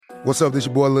What's up, this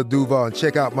your boy Lil Duval, and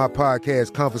check out my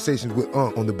podcast, Conversations with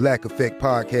Unc, on the Black Effect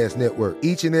Podcast Network.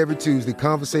 Each and every Tuesday,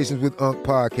 Conversations with Unc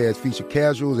podcast feature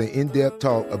casuals and in-depth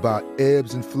talk about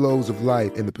ebbs and flows of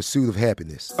life and the pursuit of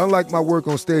happiness. Unlike my work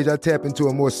on stage, I tap into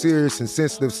a more serious and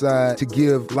sensitive side to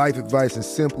give life advice and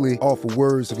simply offer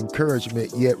words of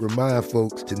encouragement, yet remind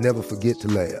folks to never forget to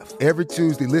laugh. Every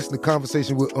Tuesday, listen to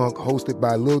Conversations with Unc, hosted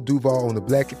by Lil Duval on the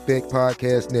Black Effect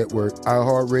Podcast Network,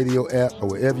 iHeartRadio app, or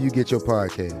wherever you get your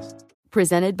podcasts.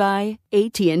 Presented by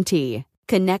AT&T.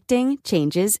 Connecting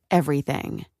changes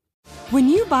everything. When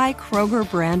you buy Kroger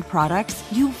brand products,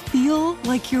 you feel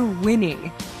like you're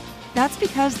winning. That's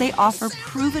because they offer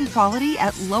proven quality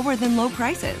at lower than low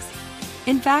prices.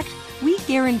 In fact, we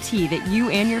guarantee that you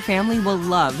and your family will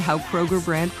love how Kroger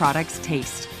brand products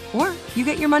taste, or you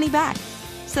get your money back.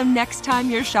 So next time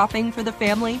you're shopping for the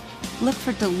family, look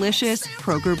for delicious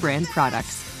Kroger brand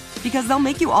products, because they'll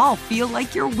make you all feel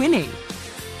like you're winning.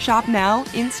 Shop now,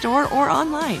 in-store, or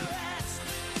online.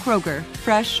 Kroger,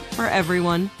 fresh for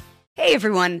everyone. Hey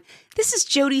everyone, this is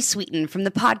Jody Sweeten from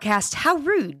the podcast How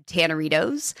Rude,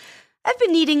 Tanneritos. I've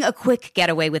been needing a quick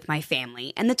getaway with my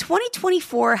family, and the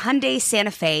 2024 Hyundai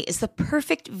Santa Fe is the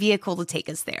perfect vehicle to take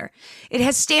us there. It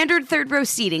has standard third-row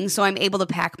seating, so I'm able to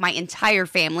pack my entire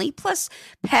family, plus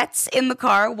pets, in the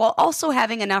car, while also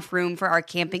having enough room for our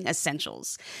camping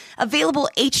essentials. Available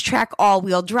H-Track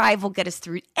all-wheel drive will get us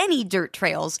through any dirt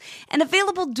trails, and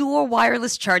available dual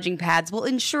wireless charging pads will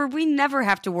ensure we never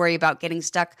have to worry about getting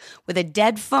stuck with a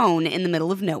dead phone in the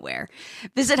middle of nowhere.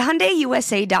 Visit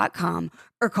HyundaiUSA.com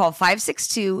or call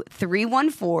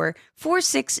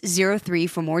 562-314-4603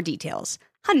 for more details.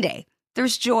 Hyundai,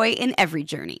 there's joy in every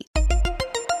journey.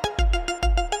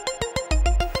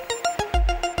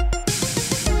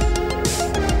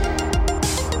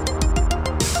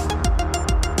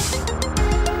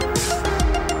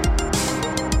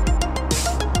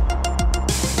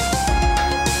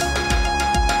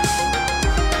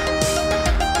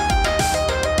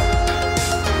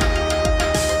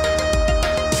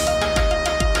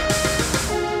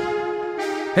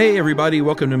 Hey everybody,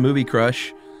 welcome to Movie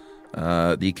Crush,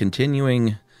 the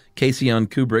continuing Casey on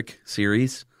Kubrick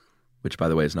series, which by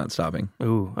the way is not stopping.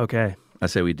 Ooh, okay. I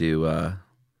say we do,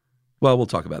 well, we'll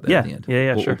talk about that at the end.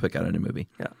 Yeah, We'll sure. pick out a new movie.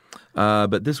 Yeah.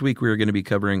 But this week we're going to be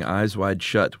covering Eyes Wide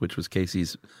Shut, which was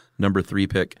Casey's number 3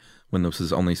 pick when this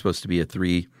was only supposed to be a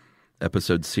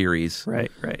 3-episode series. Right.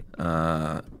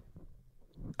 I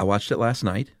watched it last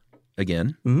night,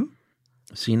 again. Mm-hmm.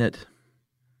 Seen it.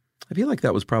 I feel like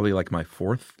that was probably like my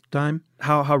 4th time.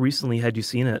 How recently had you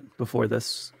seen it before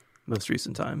this most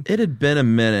recent time? It had been a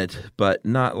minute, but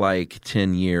not like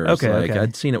 10 years. Okay.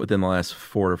 I'd seen it within the last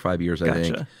 4 or 5 years, I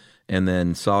think. Gotcha. And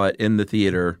then saw it in the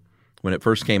theater when it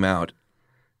first came out.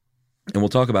 And we'll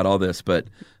talk about all this, but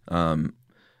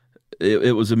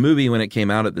it was a movie when it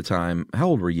came out at the time. How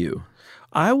old were you?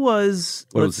 I was,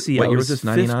 What year was this,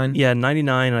 99? Yeah,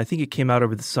 99, and I think it came out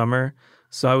over the summer.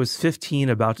 So I was 15,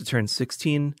 about to turn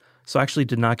 16. So I actually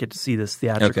did not get to see this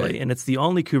theatrically. Okay. And it's the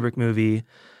only Kubrick movie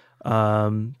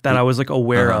that I was like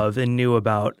aware of and knew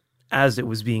about as it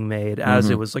was being made, as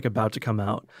it was like about to come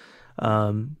out.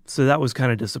 So that was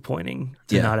kind of disappointing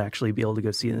to not actually be able to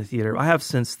go see it in the theater. I have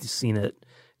since seen it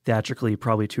theatrically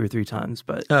probably 2 or 3 times,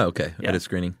 but Oh, okay. At a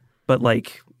screening. but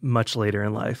like much later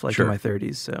in life, like Sure. in my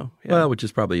 30s. So yeah. Well, which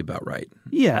is probably about right.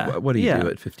 Yeah. What do you yeah. do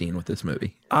at 15 with this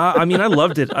movie? I mean, I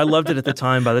loved it. I loved it at the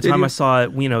time. By the time you? I saw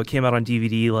it, it came out on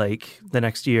DVD like the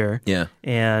next year. Yeah.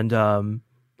 And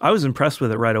I was impressed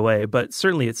with it right away. But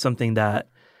certainly it's something that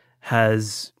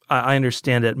I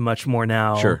understand it much more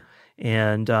now. Sure.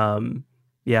 And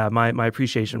my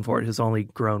appreciation for it has only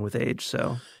grown with age.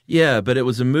 So Yeah, but it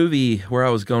was a movie, where I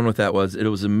was going with that was, it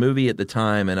was a movie at the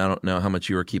time, and I don't know how much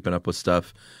you were keeping up with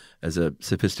stuff as a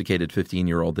sophisticated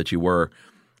 15-year-old that you were,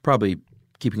 probably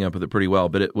keeping up with it pretty well,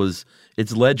 but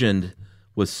its legend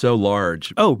was so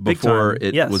large big before time.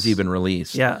 it Yes. was even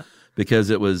released. Yeah. Because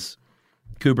it was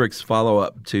Kubrick's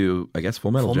follow-up to, I guess,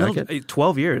 Full Metal Jacket.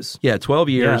 12 years. Yeah, 12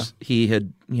 years. Yeah. He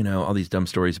had, all these dumb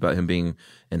stories about him being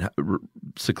in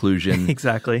seclusion.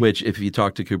 Exactly. Which, if you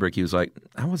talk to Kubrick, he was like,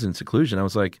 I was in seclusion. I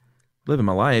was like, living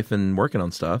my life and working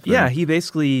on stuff. Yeah, he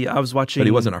basically, I was watching... But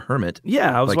he wasn't a hermit.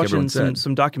 Yeah, I was like watching everyone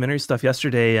some documentary stuff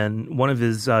yesterday, and one of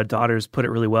his daughters put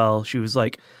it really well. She was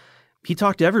like, he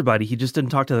talked to everybody, he just didn't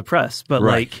talk to the press. But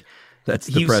Right. That's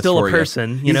the he was press still for a you.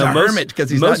 person. He's a hermit because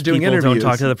he's most not doing people interviews.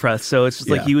 don't talk to the press, so it's just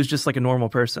like Yeah. he was just like a normal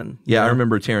person. Yeah, I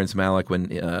remember Terrence Malick when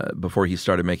before he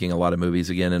started making a lot of movies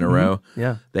again in a row.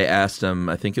 Yeah. They asked him,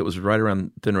 I think it was right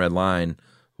around Thin Red Line,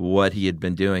 what he had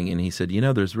been doing, and he said,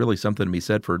 there's really something to be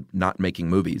said for not making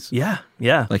movies. Yeah.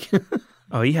 Like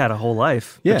Oh, he had a whole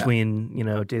life Yeah. between,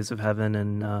 Days of Heaven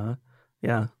and,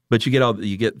 yeah. But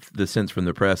you get the sense from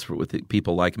the press with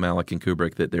people like Malick and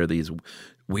Kubrick that they're these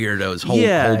weirdos holed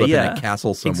up in a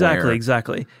castle somewhere.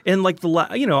 Exactly. And like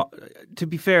to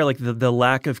be fair, like the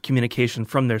lack of communication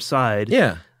from their side,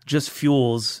 just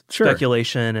fuels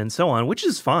speculation and so on, which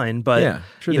is fine. But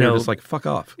they're just like fuck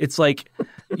off. It's like,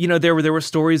 there were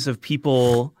stories of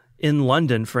people in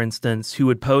London, for instance, who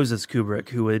would pose as Kubrick,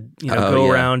 who would go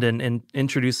around and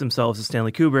introduce themselves as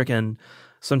Stanley Kubrick, and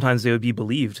sometimes they would be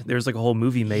believed. There's like a whole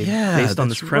movie made based on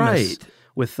this premise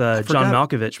with John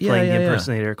Malkovich playing the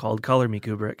impersonator called Color Me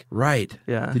Kubrick. Right.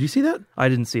 Yeah. Did you see that? I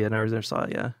didn't see it. I never saw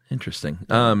it, yeah. Interesting.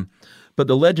 But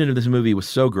the legend of this movie was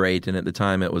so great, and at the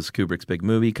time it was Kubrick's big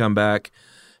movie comeback,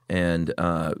 and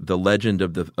the legend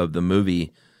of the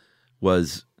movie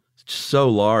was so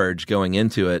large going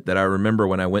into it that I remember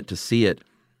when I went to see it,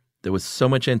 there was so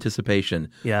much anticipation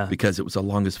because it was the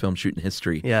longest film shoot in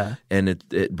history. Yeah. And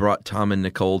it brought Tom and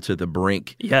Nicole to the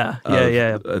brink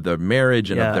of their marriage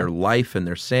and of their life and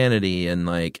their sanity. And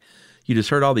like, you just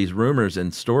heard all these rumors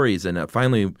and stories. And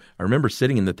finally, I remember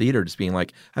sitting in the theater just being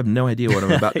like, I have no idea what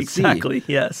I'm about to see. Exactly,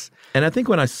 yes. And I think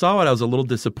when I saw it, I was a little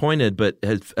disappointed, but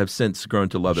have since grown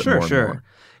to love it more and more.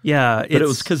 Yeah. But it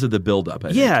was because of the buildup, I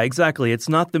think. Yeah, exactly. It's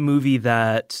not the movie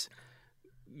that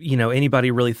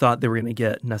anybody really thought they were going to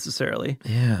get necessarily.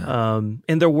 Yeah.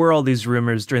 And there were all these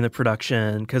rumors during the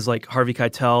production because like Harvey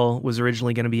Keitel was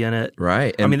originally going to be in it.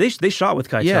 Right. And, I mean, they shot with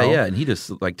Keitel. Yeah, and he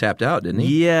just like tapped out, didn't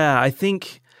he? Yeah, I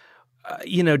think,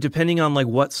 depending on like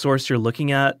what source you're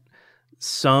looking at,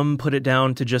 some put it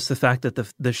down to just the fact that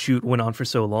the shoot went on for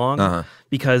so long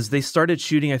because they started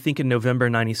shooting, I think, in November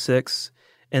 96.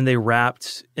 And they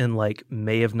wrapped in like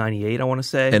May of 98, I want to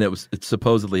say. And it's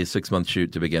supposedly a 6-month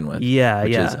shoot to begin with. Yeah,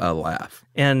 which is a laugh.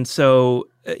 And so,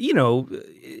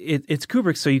 it's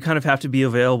Kubrick, so you kind of have to be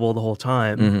available the whole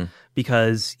time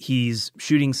because he's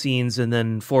shooting scenes and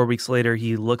then 4 weeks later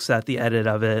he looks at the edit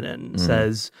of it and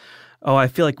says, oh, I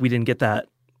feel like we didn't get that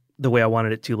the way I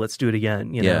wanted it to. Let's do it again,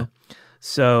 know?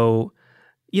 So,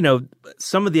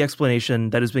 some of the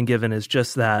explanation that has been given is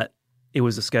just that it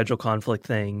was a schedule conflict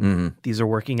thing. These are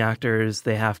working actors.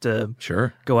 They have to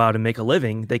go out and make a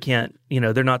living. They can't,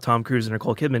 they're not Tom Cruise and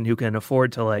Nicole Kidman who can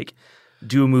afford to like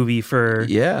do a movie for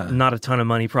not a ton of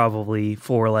money probably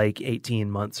for like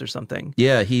 18 months or something.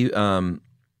 Yeah,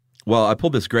 well, I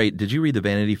pulled this great. Did you read the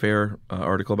Vanity Fair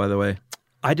article, by the way?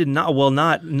 I did not. Well,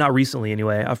 not recently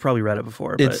anyway. I've probably read it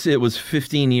before. But... It was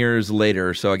 15 years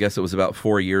later, so I guess it was about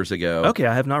 4 years ago. Okay,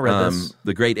 I have not read this.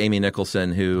 The great Amy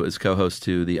Nicholson, who is co-host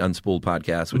to the Unspooled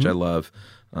podcast, which I love.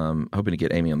 Hoping to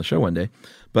get Amy on the show one day.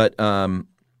 But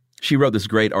she wrote this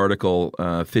great article,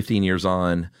 15 years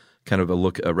on, kind of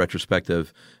a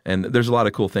retrospective. And there's a lot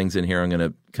of cool things in here I'm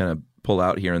going to kind of pull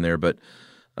out here and there. But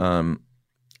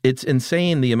it's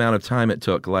insane the amount of time it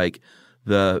took. Like,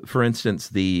 for instance,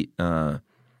 the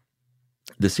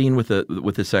scene with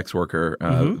the sex worker,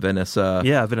 Vanessa.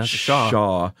 Yeah, Vanessa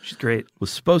Shaw. She's great. Was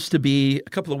supposed to be a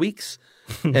couple of weeks,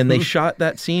 and they shot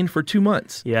that scene for 2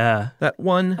 months. Yeah, that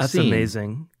one That's scene.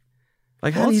 amazing.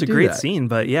 Like, how do you it's a do great that? scene,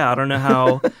 but yeah, I don't know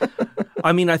how.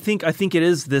 I mean, I think it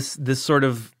is this sort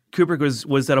of Kubrick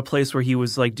was at a place where he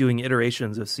was like doing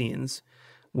iterations of scenes,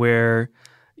 where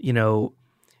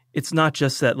it's not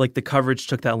just that like the coverage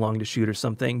took that long to shoot or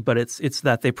something, but it's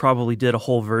that they probably did a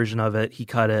whole version of it. He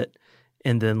cut it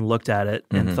and then looked at it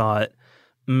and thought,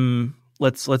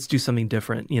 let's do something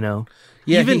different, Yeah,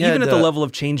 even at the level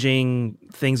of changing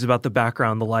things about the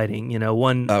background, the lighting,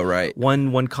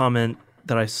 One comment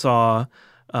that I saw,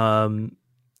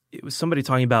 it was somebody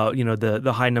talking about,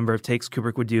 the high number of takes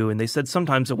Kubrick would do, and they said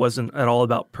sometimes it wasn't at all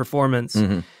about performance.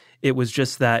 It was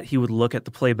just that he would look at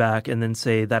the playback and then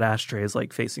say that ashtray is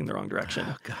like facing the wrong direction.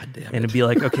 Oh, God damn it. And it'd be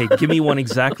like, okay, give me one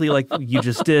exactly like you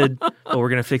just did, but we're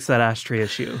going to fix that ashtray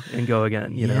issue and go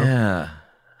again, know? Yeah.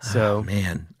 So, oh,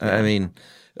 man. Yeah. I mean,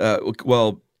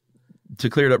 well,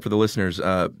 to clear it up for the listeners,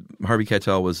 Harvey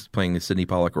Keitel was playing the Sidney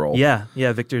Pollack role. Yeah,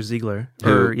 Victor Ziegler.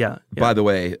 By the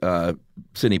way,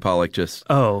 Sidney Pollack just...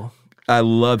 Oh, I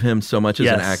love him so much as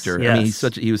an actor. Yes. I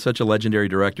mean, he was such a legendary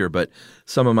director, but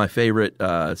some of my favorite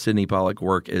Sidney Pollack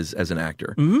work is as an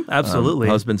actor. Absolutely.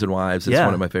 Husbands and Wives is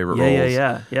one of my favorite roles.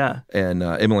 Yeah. And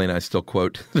Emily and I still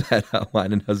quote that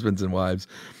line in Husbands and Wives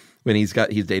when he's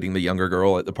dating the younger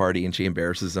girl at the party and she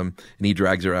embarrasses him and he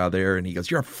drags her out there and he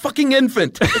goes, "You're a fucking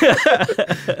infant."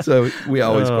 So we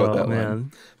always quote that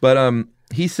line. But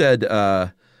he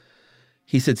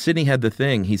said Sidney had the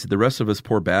thing. He said the rest of us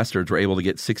poor bastards were able to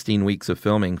get 16 weeks of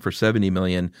filming for $70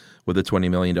 million with a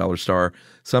 $20 million star.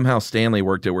 Somehow Stanley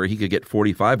worked it where he could get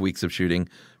 45 weeks of shooting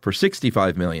for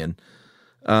 $65 million.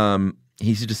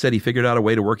 he just said he figured out a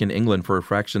way to work in England for a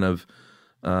fraction of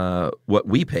what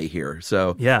we pay here.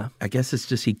 So Yeah. I guess it's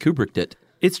just he Kubricked it.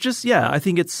 It's just, I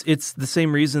think it's the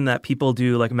same reason that people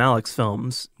do like Malick's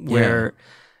films where,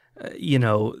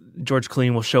 George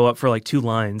Clooney will show up for like 2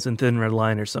 lines in Thin Red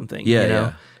Line or something. Yeah, you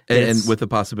know? yeah. And with the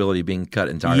possibility of being cut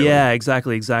entirely. Yeah,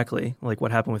 exactly. Like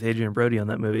what happened with Adrian Brody on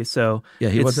that movie. So Yeah,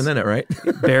 he wasn't in it, right?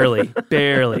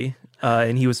 barely.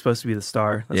 And he was supposed to be the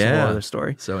star. That's a whole other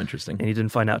story. So interesting. And he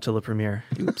didn't find out till the premiere.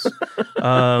 Oops.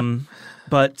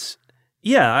 But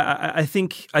yeah, I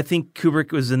think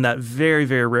Kubrick was in that very,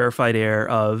 very rarefied air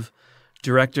of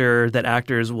director that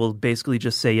actors will basically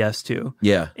just say yes to.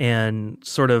 Yeah. And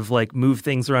sort of like move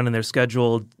things around in their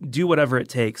schedule, do whatever it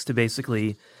takes to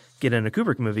basically get in a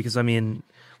Kubrick movie. Because, I mean,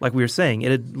 like we were saying,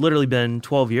 it had literally been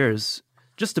 12 years,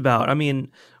 just about. I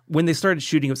mean, when they started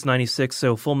shooting, it was 96,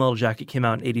 so Full Metal Jacket came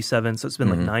out in 87, so it's been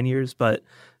like 9 years, but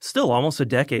still almost a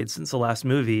decade since the last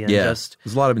movie. And just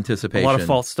there's a lot of anticipation. a lot of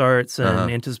false starts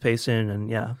and anticipation,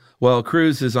 and Well,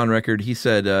 Cruise is on record. He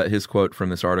said his quote from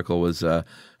this article was, I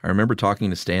remember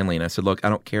talking to Stanley, and I said, look, I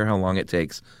don't care how long it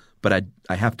takes, but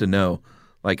I have to know.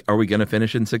 Like, are we going to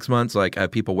finish in 6 months? Like, I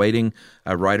have people waiting,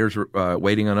 I have writers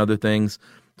waiting on other things.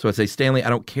 So I say, Stanley, I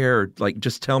don't care. Like,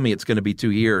 just tell me it's going to be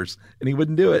 2 years. And he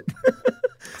wouldn't do it.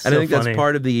 And I think that's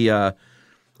part of the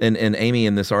and Amy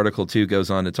in this article, too,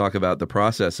 goes on to talk about the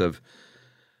process of,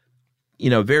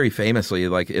 very famously,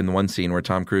 like in one scene where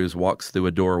Tom Cruise walks through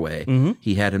a doorway,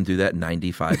 he had him do that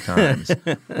 95 times.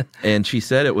 And she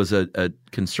said it was a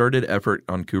concerted effort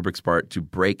on Kubrick's part to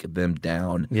break them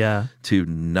down to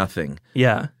nothing.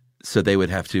 Yeah. So they would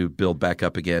have to build back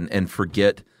up again and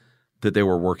forget that they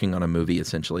were working on a movie,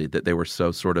 essentially, that they were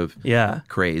so sort of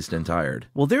crazed and tired.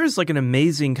 Well, there's like an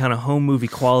amazing kind of home movie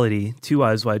quality to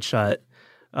Eyes Wide Shut.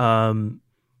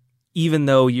 Even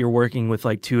though you're working with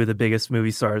like 2 of the biggest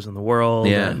movie stars in the world,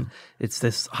 and it's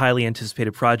this highly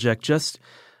anticipated project, just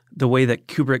the way that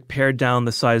Kubrick pared down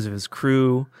the size of his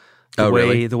crew, the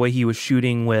way he was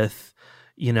shooting with,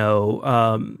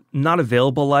 not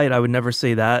available light. I would never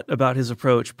say that about his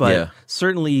approach, but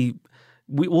certainly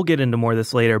we'll get into more of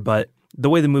this later, but the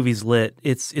way the movie's lit,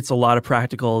 it's a lot of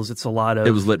practicals. It's a lot of...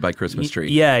 It was lit by Christmas tree.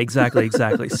 Yeah, exactly.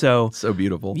 So so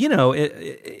beautiful.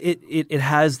 It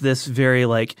has this very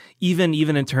like even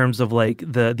in terms of like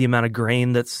the amount of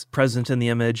grain that's present in the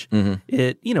image.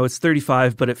 It's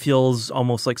 35, but it feels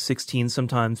almost like 16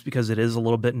 sometimes because it is a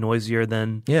little bit noisier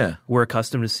than we're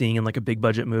accustomed to seeing in like a big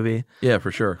budget movie. Yeah,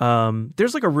 for sure.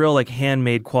 There's like a real like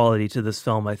handmade quality to this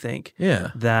film, I think.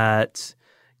 Yeah, that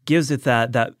gives it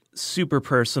that super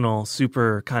personal,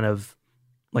 super kind of,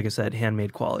 like I said,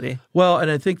 handmade quality. Well, and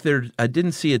I think I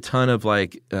didn't see a ton of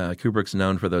like Kubrick's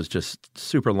known for those just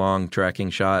super long tracking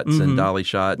shots and dolly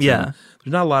shots. Yeah. And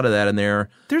there's not a lot of that in there.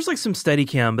 There's like some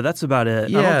Steadicam, but that's about it.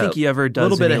 Yeah, I don't think he ever does a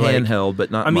little bit of like, handheld,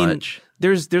 but not much.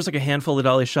 There's like a handful of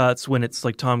dolly shots when it's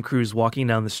like Tom Cruise walking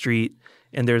down the street,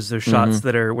 and there's shots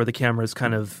that are where the camera is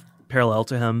kind of parallel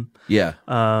to him. Yeah.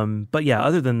 But yeah,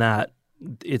 other than that,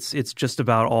 it's just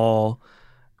about all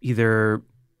either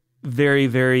very,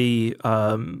 very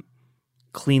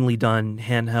cleanly done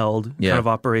handheld kind of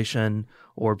operation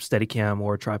or Steadicam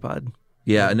or tripod.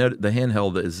 Yeah, I know the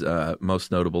handheld is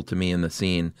most notable to me in the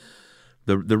scene.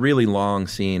 The really long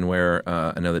scene where,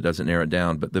 I know that doesn't narrow it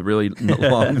down, but the really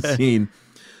long scene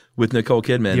with Nicole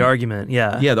Kidman. The argument,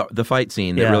 Yeah, the fight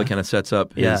scene that really kind of sets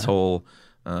up his whole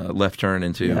left turn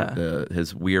into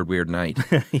his weird night.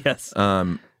 Yes.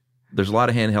 There's a lot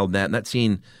of handheld in that,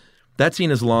 and that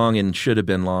scene is long and should have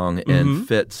been long and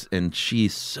fits, and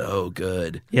she's so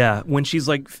good. Yeah, when she's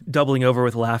like doubling over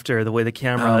with laughter, the way the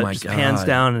camera just pans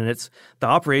down, and the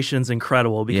operation's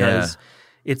incredible because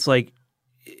it's like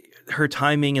her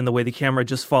timing and the way the camera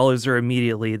just follows her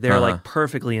immediately. They're like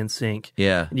perfectly in sync.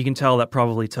 Yeah. And you can tell that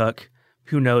probably took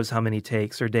who knows how many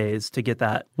takes or days to get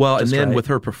that. Well, and then right. with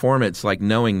her performance, like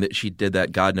knowing that she did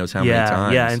that God knows how many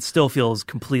times. Yeah, and still feels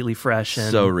completely fresh.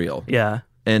 And, so real. Yeah.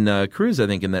 And Cruise, I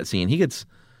think, in that scene,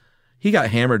 he got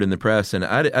hammered in the press, and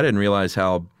I didn't realize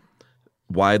how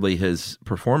widely his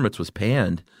performance was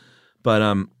panned. But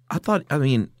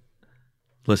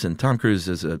listen, Tom Cruise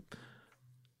is a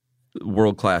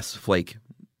world-class flake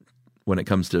when it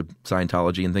comes to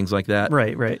Scientology and things like that.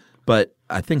 Right. But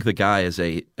I think the guy is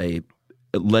a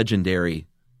legendary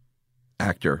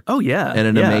actor. Oh, yeah. And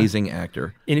an amazing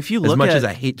actor. And if you look as much as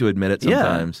I hate to admit it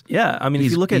sometimes. Yeah. I mean,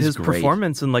 if you look at his great.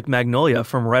 performance in like Magnolia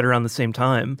from right around the same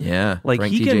time. Yeah. Like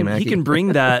Frank he T.J. can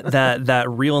bring that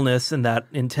realness and that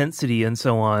intensity and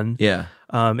so on. Yeah.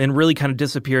 And really kind of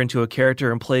disappear into a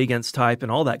character and play against type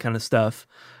and all that kind of stuff.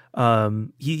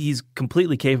 He's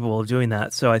completely capable of doing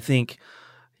that. So I think,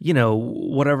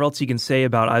 whatever else you can say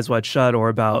about Eyes Wide Shut or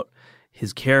about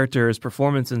his character, his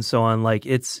performance, and so on, like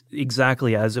it's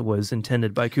exactly as it was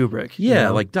intended by Kubrick. Yeah,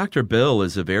 like Dr. Bill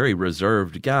is a very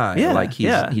reserved guy. Yeah, like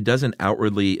he doesn't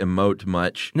outwardly emote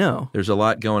much. No. There's a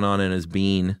lot going on in his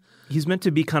being. He's meant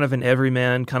to be kind of an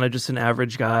everyman, kind of just an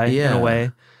average guy in a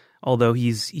way. Although he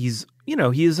is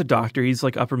a doctor. He's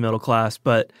like upper middle class,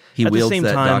 but he at wields the same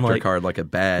that time, doctor like, card like a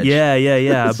badge. Yeah.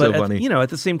 It's but so funny. at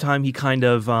the same time, he kind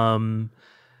of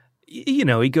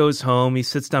he goes home, he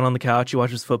sits down on the couch, he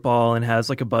watches football, and has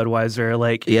like a Budweiser,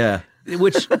 like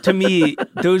which to me,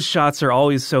 those shots are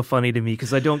always so funny to me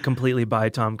because I don't completely buy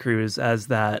Tom Cruise as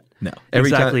that. No,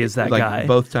 every exactly time, as that like, guy.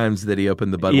 Both times that he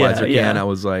opened the Budweiser can, I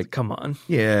was like, "Come on,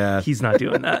 he's not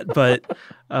doing that."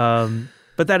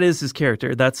 But that is his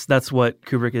character. That's what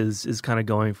Kubrick is kind of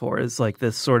going for. Is like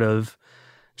this sort of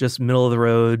just middle of the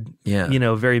road,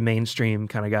 very mainstream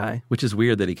kind of guy. Which is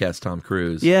weird that he cast Tom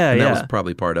Cruise. Yeah, and that was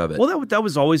probably part of it. Well, that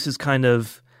was always his kind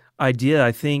of idea,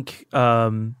 I think,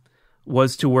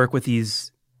 was to work with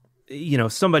these,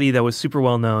 somebody that was super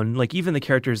well known. Like even the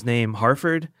character's name,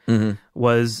 Harford,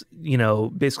 was,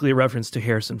 basically a reference to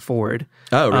Harrison Ford.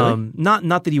 Oh, really?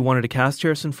 Not that he wanted to cast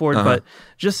Harrison Ford, but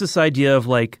just this idea of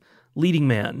like leading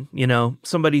man,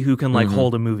 somebody who can like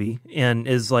hold a movie and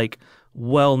is like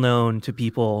well known to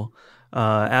people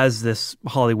as this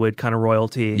Hollywood kind of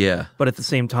royalty, but at the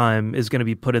same time is going to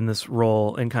be put in this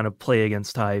role and kind of play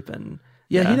against type. And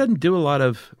he doesn't do a lot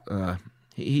of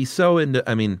he's so into,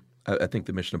 I think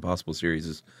the Mission Impossible series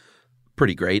is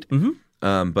pretty great,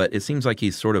 but it seems like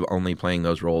he's sort of only playing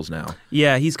those roles now.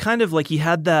 Yeah, he's kind of like, he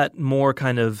had that more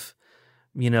kind of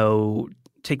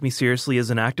take me seriously as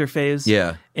an actor phase.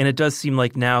 Yeah. And it does seem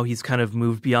like now he's kind of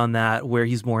moved beyond that, where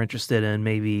he's more interested in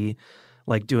maybe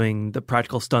like doing the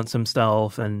practical stunts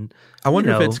himself. And I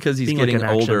wonder if it's because he's getting like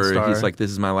older and he's like,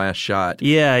 this is my last shot.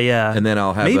 Yeah. And then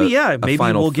I'll have a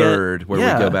final we'll third where we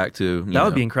go back to, that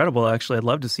would be incredible, actually. I'd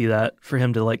love to see that, for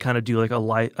him to like kind of do like a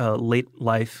late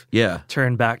life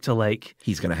turn back to like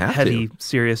he's gonna have heavy,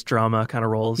 serious drama kind of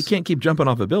roles. He can't keep jumping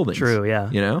off of buildings. True,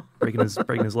 yeah. breaking his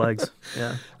legs.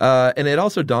 Yeah. And it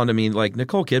also dawned on me, like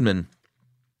Nicole Kidman,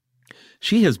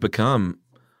 she has become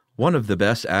one of the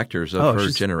best actors of her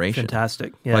generation.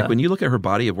 Fantastic. Yeah. Like when you look at her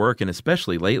body of work, and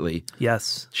especially lately,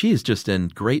 yes, she is just in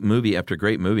great movie after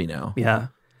great movie now. Yeah.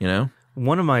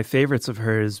 One of my favorites of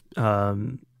hers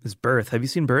is Birth. Have you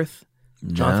seen Birth?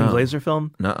 Jonathan Glazer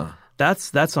film? Nuh-uh.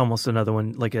 That's almost another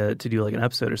one like to do like an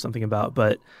episode or something about,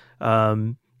 but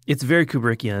it's very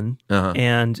Kubrickian,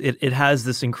 and it has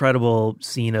this incredible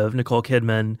scene of Nicole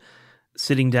Kidman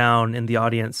sitting down in the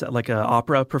audience at like an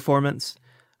opera performance,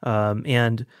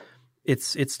 and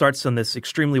it starts on this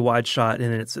extremely wide shot,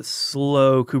 and it's a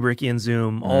slow Kubrickian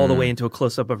zoom all the way into a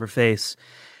close-up of her face,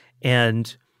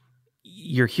 and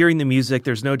you're hearing the music,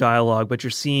 there's no dialogue, but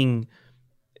you're seeing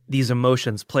these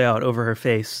emotions play out over her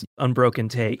face, unbroken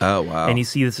take. Oh, wow. And you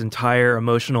see this entire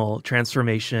emotional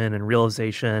transformation and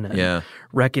realization and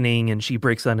reckoning, and she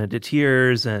breaks out into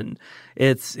tears, and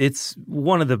it's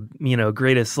one of the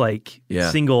greatest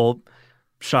single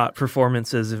shot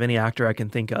performances of any actor I can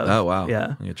think of. Oh, wow. Yeah.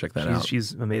 I'm going to check that out.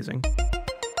 She's amazing.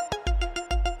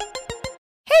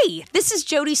 Hey, this is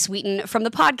Jodie Sweetin from the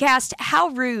podcast How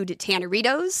Rude,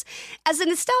 Tanneritos. As a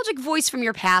nostalgic voice from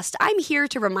your past, I'm here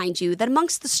to remind you that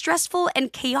amongst the stressful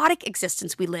and chaotic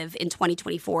existence we live in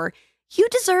 2024, you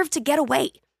deserve to get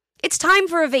away. It's time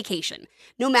for a vacation,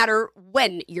 no matter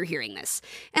when you're hearing this.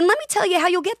 And let me tell you how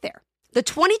you'll get there. The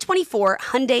 2024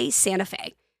 Hyundai Santa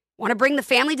Fe. Want to bring the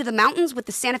family to the mountains with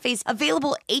the Santa Fe's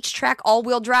available H-Track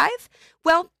all-wheel drive?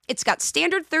 Well, it's got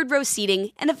standard third-row seating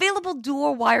and available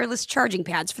dual wireless charging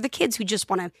pads for the kids who just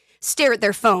want to stare at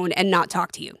their phone and not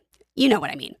talk to you. You know what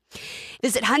I mean.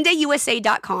 Visit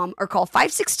HyundaiUSA.com or call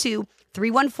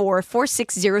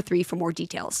 562-314-4603 for more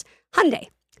details. Hyundai.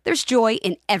 There's joy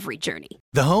in every journey.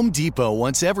 The Home Depot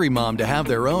wants every mom to have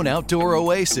their own outdoor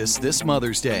oasis this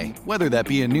Mother's Day, whether that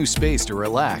be a new space to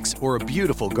relax or a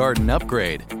beautiful garden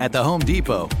upgrade. At the Home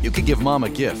Depot, you can give mom a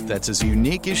gift that's as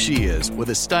unique as she is, with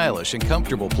a stylish and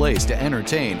comfortable place to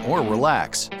entertain or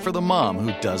relax for the mom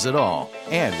who does it all.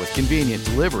 And with convenient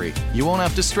delivery, you won't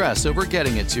have to stress over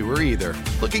getting it to her either.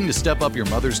 Looking to step up your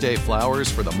Mother's Day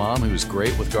flowers for the mom who's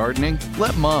great with gardening?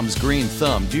 Let Mom's Green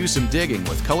Thumb do some digging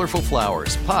with colorful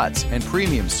flowers, pots, and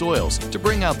premium soils to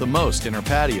bring out the most in her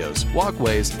patios,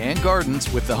 walkways, and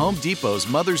gardens with the Home Depot's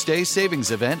Mother's Day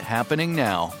savings event happening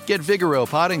now. Get Vigoro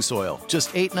potting soil,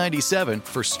 just $8.97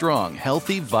 for strong,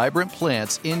 healthy, vibrant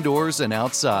plants indoors and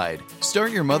outside.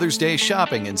 Start your Mother's Day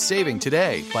shopping and saving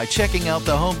today by checking out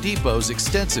the Home Depot's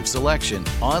extensive selection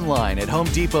online at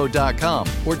homedepot.com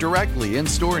or directly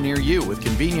in-store near you with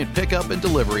convenient pickup and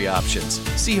delivery options.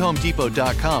 See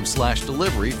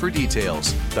homedepot.com/delivery for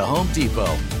details. The Home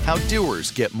Depot. How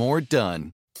doers get more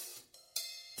done.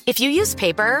 If you use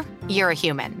paper, you're a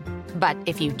human. But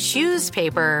if you choose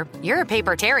paper, you're a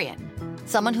papertarian.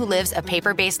 Someone who lives a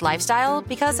paper-based lifestyle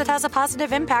because it has a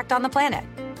positive impact on the planet.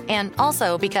 And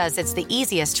also because it's the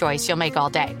easiest choice you'll make all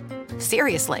day.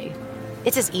 Seriously.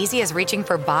 It's as easy as reaching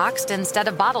for boxed instead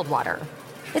of bottled water.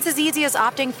 It's as easy as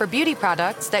opting for beauty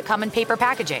products that come in paper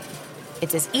packaging.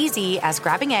 It's as easy as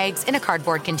grabbing eggs in a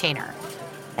cardboard container.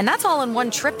 And that's all in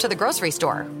one trip to the grocery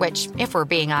store, which, if we're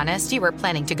being honest, you were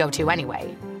planning to go to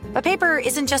anyway. But paper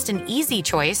isn't just an easy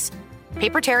choice.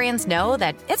 Papertarians know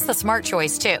that it's the smart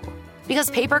choice, too.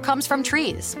 Because paper comes from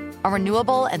trees, a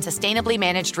renewable and sustainably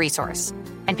managed resource.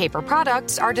 And paper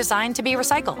products are designed to be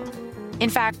recycled. In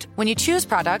fact, when you choose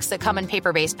products that come in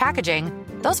paper-based packaging,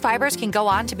 those fibers can go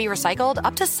on to be recycled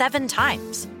up to 7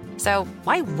 times. So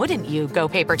why wouldn't you go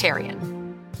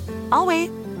papertarian? I'll wait.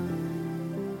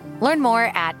 Learn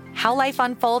more at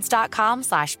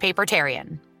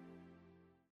howlifeunfolds.com/papertarian.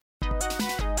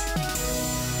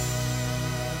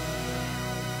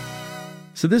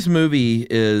 So this movie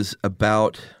is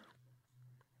about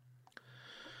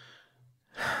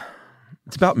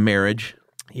marriage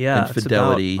and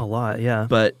fidelity. It's about a lot, yeah.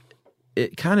 But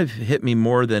it kind of hit me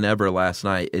more than ever last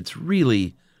night. It's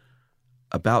really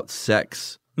about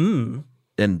sex in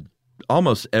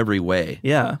almost every way.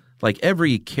 Yeah. Like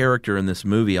every character in this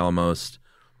movie almost,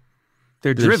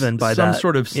 they're driven by some that.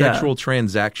 sort of sexual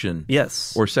transaction.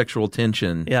 Yes. Or sexual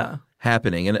tension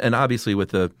happening. And obviously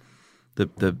with the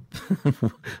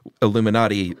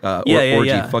Illuminati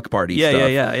orgy fuck party stuff.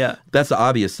 Yeah. That's the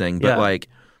obvious thing. But like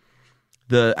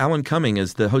the Alan Cumming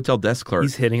is the hotel desk clerk.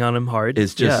 He's hitting on him hard.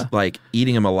 Is just like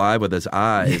eating him alive with his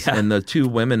eyes. Yeah. And the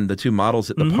two models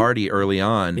at the party early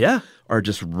on are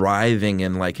just writhing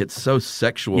and like it's so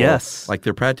sexual. Yes. Like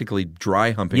they're practically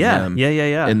dry humping him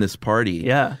in this party.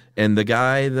 Yeah. And the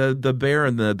guy, the bear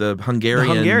and the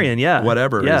Hungarian,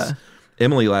 whatever. Yeah.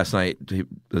 Emily last night,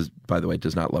 by the way,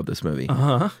 does not love this movie.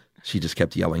 Uh-huh. She just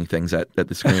kept yelling things at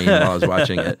the screen while I was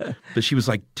watching it. But she was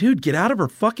like, dude, get out of her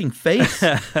fucking face.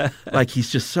 Like, he's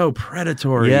just so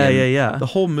predatory. Yeah. The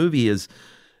whole movie is,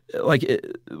 like,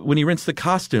 when he rents the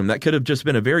costume, that could have just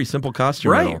been a very simple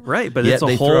costume rental. Right. But yet it's a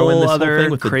they whole throw in this other whole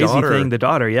thing with crazy thing, the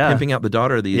daughter, pimping out the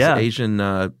daughter of these Asian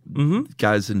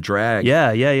guys in drag.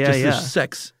 Yeah. There's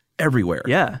sex everywhere.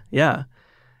 Yeah.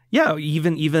 Yeah,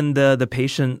 even the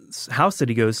patient's house that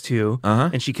he goes to,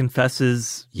 and she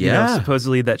confesses,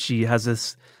 supposedly that she has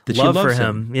this love for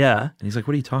him. Yeah, and he's like,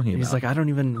 "What are you talking about?" He's like, "I don't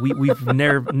even.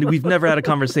 We've never had a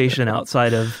conversation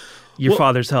outside of your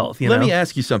father's health." Let me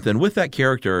ask you something. With that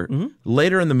character,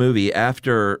 later in the movie,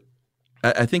 after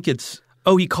I think it's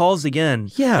he calls again.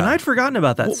 Yeah, and I'd forgotten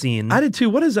about that scene. I did too.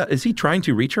 What is that? Is he trying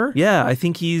to reach her? Yeah, I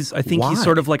think he's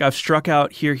sort of like, I've struck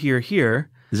out here.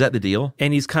 Is that the deal?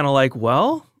 And he's kind of like,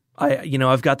 well,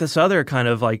 I've got this other kind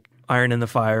of like iron in the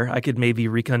fire. I could maybe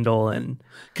rekindle and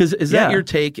because is that your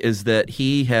take? Is that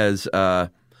he has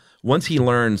once he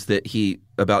learns that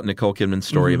about Nicole Kidman's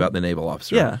story about the naval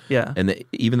officer, and that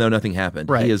even though nothing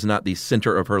happened, he is not the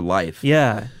center of her life.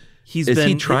 Yeah, he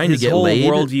trying to get laid?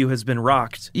 His whole worldview has been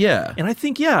rocked. Yeah, and I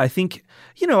think I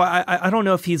don't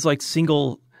know if he's like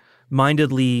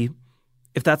single-mindedly.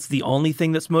 If that's the only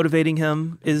thing that's motivating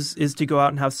him is to go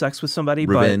out and have sex with somebody,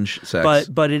 revenge sex.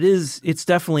 But it's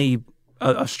definitely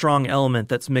a strong element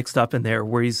that's mixed up in there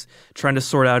where he's trying to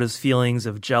sort out his feelings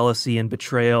of jealousy and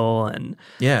betrayal and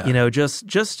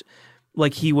just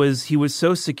like he was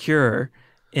so secure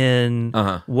in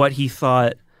what he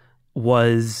thought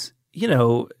was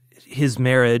his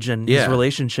marriage and his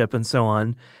relationship and so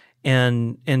on,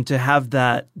 and to have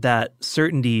that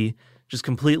certainty just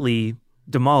completely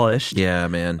demolished. Yeah,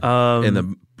 man. And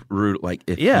the root, like,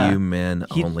 if you men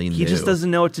only knew. He just doesn't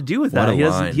know what to do with that.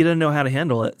 He doesn't know how to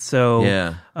handle it. So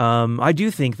I do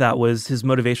think that was his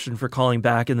motivation for calling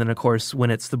back. And then, of course,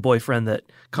 when it's the boyfriend that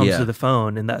comes to the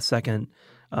phone in that second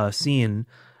scene.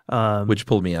 Which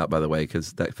pulled me out, by the way,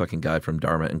 because that fucking guy from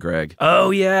Dharma and Greg.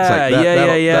 Oh, yeah. It's like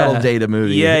that'll date a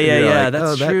movie. Yeah. Like,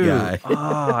 that's true. That guy.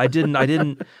 I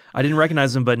didn't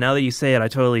recognize him, but now that you say it, I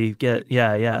totally get,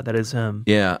 that is him.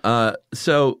 Yeah.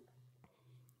 So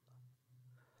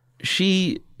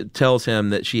she tells him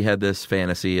that she had this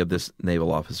fantasy of this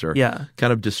naval officer. Yeah.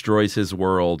 Kind of destroys his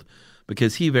world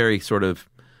because he very sort of,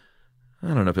 I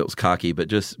don't know if it was cocky, but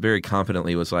just very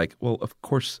confidently was like, well, of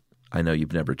course I know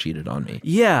you've never cheated on me.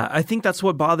 Yeah, I think that's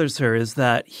what bothers her is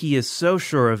that he is so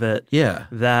sure of it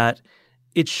that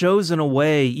it shows in a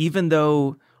way, even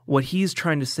though what he's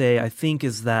trying to say, I think,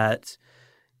 is that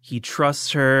he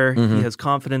trusts her, he has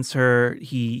confidence in her,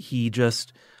 he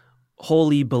just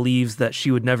wholly believes that she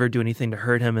would never do anything to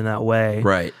hurt him in that way.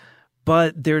 Right.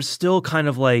 But there's still kind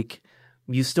of like,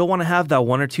 you still want to have that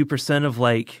 1 or 2% of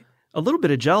like a little bit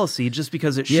of jealousy just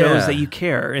because it shows that you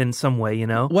care in some way, you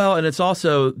know? Well, and it's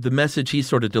also the message he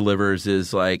sort of delivers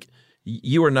is like,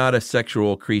 you are not a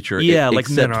sexual creature like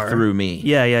except men are. through me.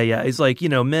 Yeah. It's like,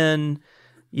 men,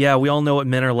 we all know what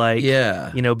men are like.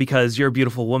 Yeah. Because you're a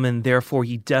beautiful woman, therefore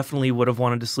he definitely would have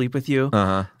wanted to sleep with you.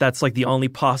 Uh-huh. That's like the only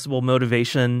possible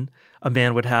motivation a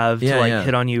man would have to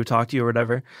hit on you, talk to you or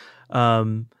whatever.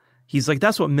 He's like,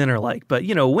 that's what men are like. But,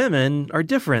 women are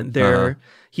different.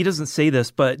 He doesn't say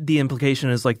this, but the implication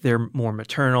is like they're more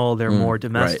maternal, they're more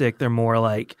domestic, they're more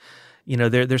like,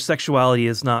 their sexuality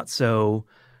is not so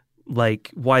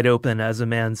like wide open as a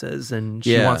man's is. And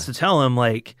she wants to tell him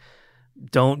like,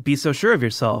 don't be so sure of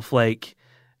yourself. Like,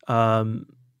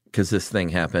 because this thing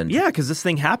happened. Yeah, because this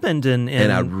thing happened, and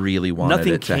I really wanted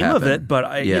it to happen. Nothing came of it,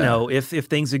 but if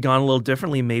things had gone a little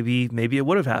differently, maybe it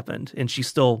would have happened. And she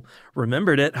still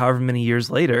remembered it, however many years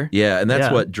later. Yeah, and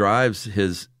that's what drives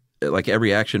his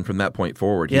every action from that point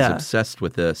forward. He's obsessed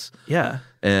with this. Yeah,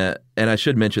 and I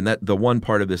should mention that the one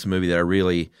part of this movie that I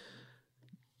really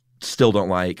still don't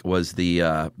like was the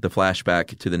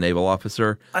flashback to the naval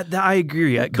officer. I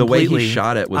agree. Completely. The way he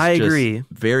shot it was agree.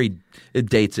 Very. It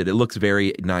dates it. It looks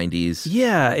very 90s.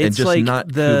 Yeah, it's and just like not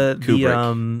Kubrick.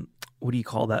 Kubrick. What do you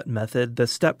call that method? The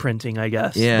step printing, I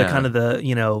guess. Yeah. The kind of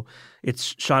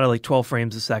it's shot at like 12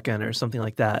 frames a second or something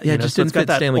like that. Yeah, it just didn't fit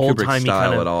Stanley Kubrick's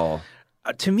style at all.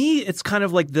 To me, it's kind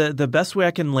of like the best way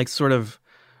I can like sort of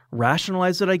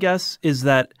rationalize it, I guess, is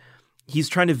that he's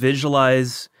trying to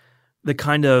visualize the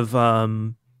kind of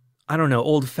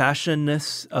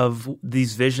old-fashionedness of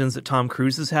these visions that Tom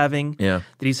Cruise is having. Yeah,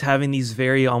 that he's having these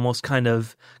very almost kind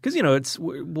of because I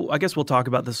guess we'll talk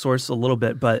about the source a little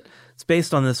bit, but it's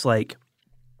based on this like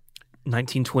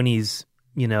 1920s.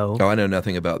 I know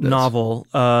nothing about this novel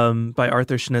by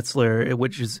Arthur Schnitzler,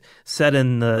 which is set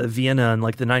in Vienna in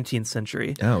like the 19th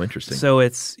century. Oh, interesting. So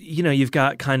it's you've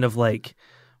got kind of like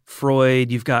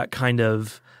Freud, you've got kind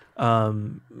of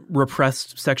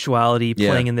repressed sexuality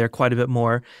playing in there quite a bit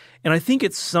more. And I think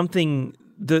it's something,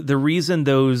 the reason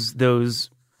those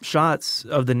shots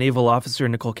of the naval officer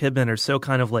Nicole Kidman are so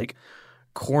kind of like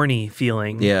corny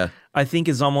feeling, I think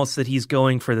is almost that he's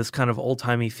going for this kind of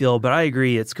old-timey feel. But I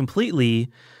agree, it's completely,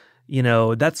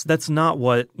 that's not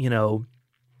what,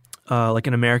 like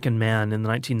an American man in the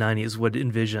 1990s would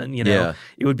envision, it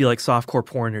would be like softcore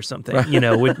porn or something,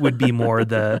 would be more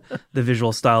the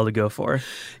visual style to go for.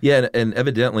 Yeah. And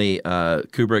evidently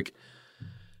Kubrick,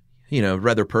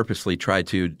 rather purposely tried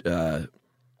to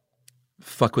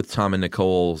fuck with Tom and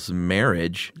Nicole's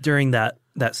marriage. During that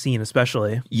scene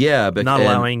especially. Yeah. But not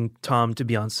allowing Tom to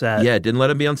be on set. Yeah. Didn't let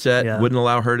him be on set. Wouldn't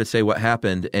allow her to say what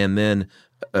happened. And then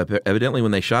evidently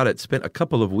when they shot it, spent a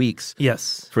couple of weeks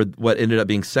for what ended up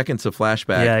being seconds of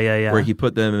flashback where he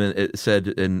put them in, it said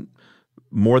in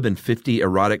more than 50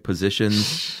 erotic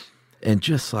positions. And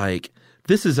just like,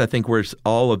 this is, I think, where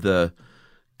all of the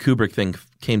Kubrick thing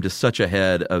came to such a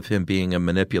head of him being a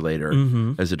manipulator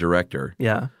as a director.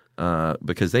 Yeah.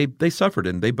 Because they suffered,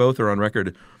 and they both are on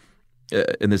record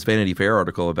in this Vanity Fair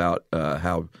article about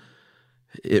how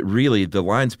it really, the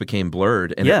lines became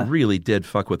blurred, and it really did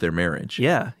fuck with their marriage.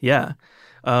 Yeah.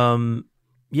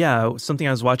 Something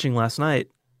I was watching last night,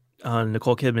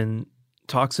 Nicole Kidman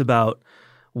talks about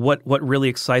what really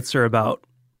excites her about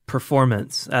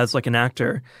performance as like an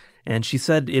actor. And she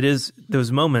said it is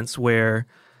those moments where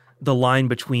the line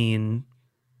between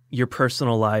your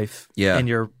personal life and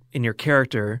your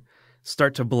character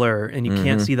start to blur, and you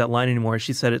can't see that line anymore.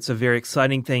 She said it's a very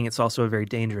exciting thing. It's also a very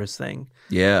dangerous thing.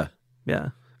 Yeah. Yeah.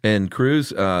 And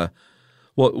Cruise, well,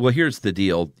 here's the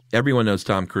deal. Everyone knows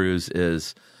Tom Cruise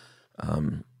is,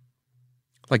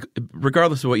 like,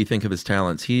 regardless of what you think of his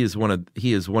talents, he is one of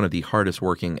the hardest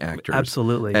working actors.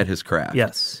 Absolutely. At his craft.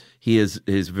 Yes. He is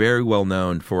very well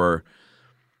known for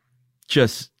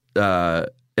just, and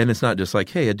it's not just like,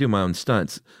 hey, I do my own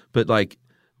stunts, but like,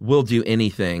 will do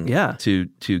anything to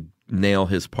nail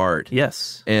his part.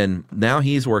 Yes. And now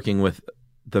he's working with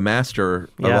the master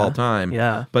of all time,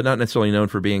 but not necessarily known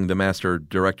for being the master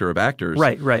director of actors.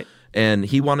 Right. And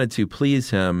he wanted to please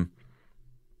him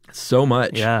so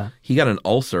much. Yeah. He got an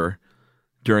ulcer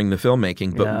during the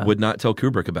filmmaking, but would not tell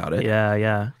Kubrick about it.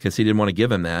 Yeah. Because he didn't want to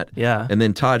give him that. Yeah. And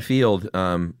then Todd Field,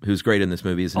 who's great in this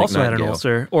movie, is Nick also had Nightingale. an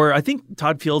ulcer. Or I think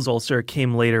Todd Field's ulcer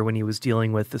came later when he was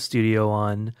dealing with the studio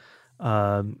on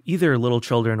either Little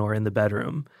Children or In the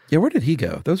Bedroom. Yeah, where did he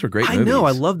go? Those were great movies. I know.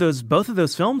 I love both of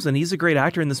those films, and he's a great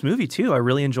actor in this movie too. I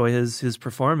really enjoy his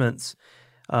performance.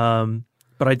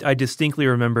 But I distinctly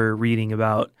remember reading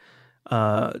about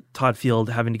Todd Field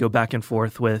having to go back and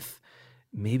forth with,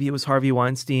 maybe it was Harvey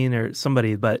Weinstein or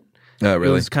somebody, but Oh,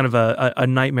 really? It was kind of a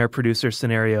nightmare producer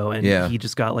scenario, and Yeah. he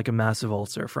just got like a massive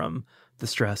ulcer from the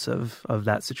stress of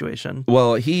that situation.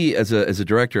 Well, he as a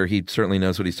director, he certainly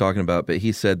knows what he's talking about. But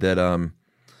he said that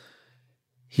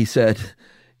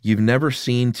you've never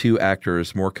seen two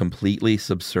actors more completely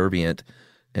subservient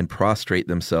and prostrate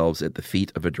themselves at the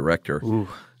feet of a director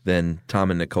than Tom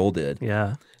and Nicole did.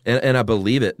 Yeah. And I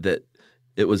believe it that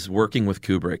it was working with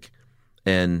Kubrick,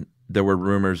 and there were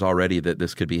rumors already that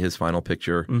this could be his final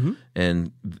picture. Mm-hmm.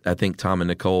 And I think Tom and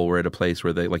Nicole were at a place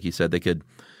where they, like you said, he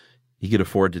could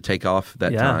afford to take off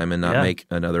that time and not make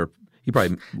another. He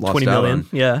probably lost 20 out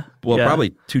million. on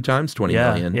probably 2 times 20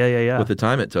 million. Yeah. With the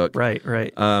time it took. Right.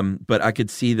 But I could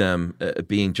see them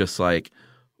being just like,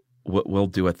 we'll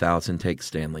do 1,000 takes,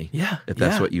 Stanley. Yeah. If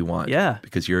that's what you want. Yeah.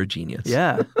 Because you're a genius.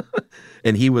 Yeah.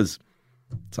 And he was.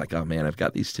 It's like, oh man, I've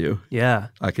got these two. Yeah.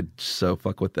 I could so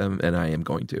fuck with them, and I am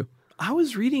going to. I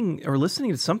was reading or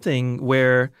listening to something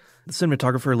where the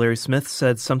cinematographer Larry Smith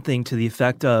said something to the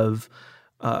effect of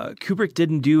Kubrick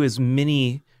didn't do as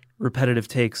many repetitive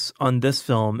takes on this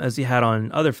film as he had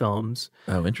on other films.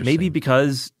 Oh, interesting. Maybe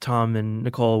because Tom and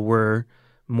Nicole were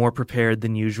more prepared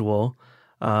than usual.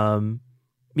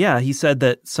 He said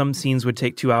that some scenes would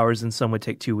take 2 hours and some would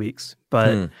take 2 weeks.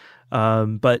 But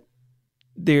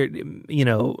there,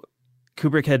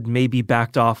 Kubrick had maybe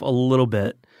backed off a little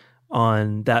bit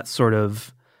on that sort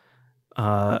of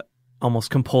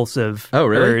almost compulsive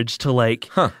urge to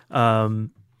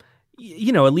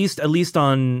at least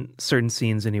on certain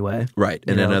scenes anyway. Right.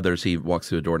 And in others, he walks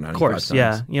through the door 95 times. Of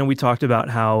course, yeah. We talked about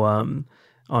how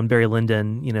on Barry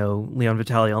Lyndon, Leon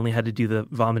Vitali only had to do the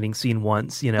vomiting scene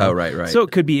once, Oh, right. So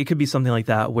it could be something like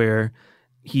that where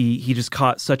he just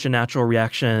caught such a natural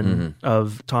reaction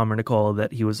of Tom or Nicole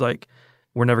that he was like,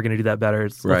 we're never going to do that better.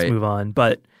 Let's move on.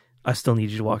 But I still need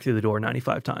you to walk through the door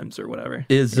 95 times or whatever.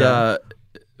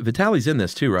 Vitali's in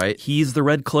this too, right? He's the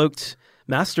red cloaked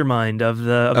mastermind of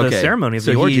the ceremony of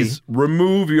the orgy. He's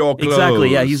remove your clothes.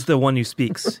 Exactly. Yeah, he's the one who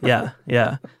speaks. Yeah.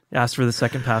 Ask for the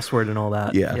second password and all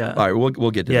that. Yeah. All right,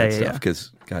 we'll get to that stuff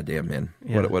because goddamn man,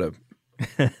 what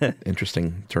a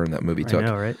interesting turn that movie took. I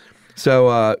know, right?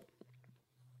 So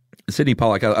Sidney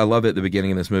Pollack, I love it at the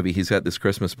beginning of this movie. He's got this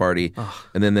Christmas party,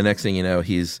 and then the next thing you know,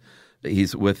 he's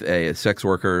with a sex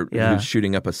worker who's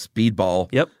shooting up a speedball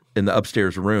in the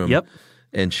upstairs room. Yep.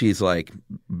 And she's like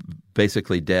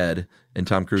basically dead, and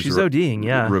Tom Cruise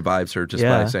ODing, revives her just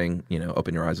by saying,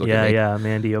 open your eyes, look at me. Yeah,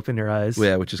 Mandy, open your eyes.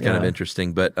 Yeah, which is kind of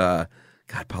interesting. But God,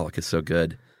 Pollack is so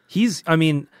good.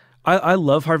 I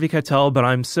love Harvey Keitel, but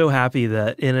I'm so happy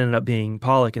that it ended up being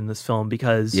Pollack in this film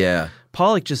because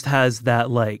Pollack just has that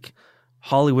like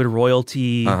Hollywood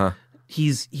royalty.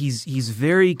 He's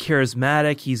very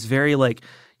charismatic. He's very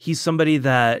he's somebody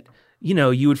that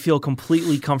you would feel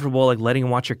completely comfortable like letting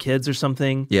him watch your kids or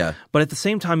something. Yeah. But at the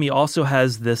same time, he also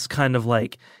has this kind of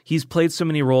he's played so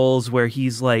many roles where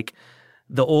he's like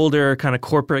the older kind of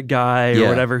corporate guy or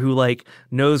whatever who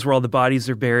knows where all the bodies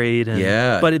are buried.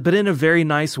 And, but in a very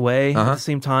nice way at the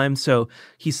same time. So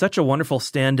he's such a wonderful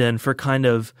stand-in for kind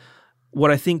of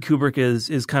what I think Kubrick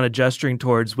is kind of gesturing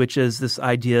towards, which is this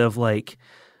idea of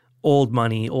old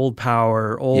money, old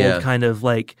power, kind of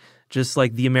just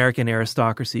the American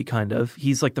aristocracy kind of.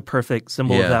 He's the perfect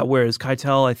symbol of that. Whereas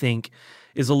Keitel, I think,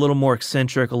 is a little more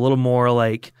eccentric, a little more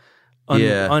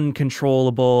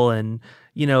uncontrollable, and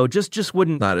just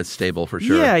wouldn't, not as stable for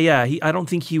sure. Yeah. I don't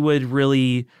think he would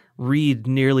really read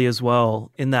nearly as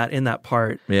well in that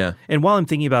part. Yeah. And while I'm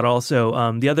thinking about also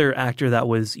the other actor that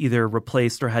was either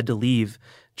replaced or had to leave,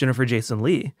 Jennifer Jason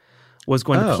Leigh, was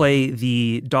going to play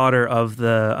the daughter of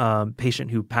the patient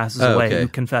who passes away, who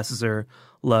confesses her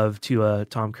love to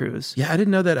Tom Cruise. Yeah, I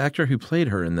didn't know that actor who played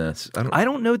her in this. I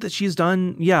don't know that she's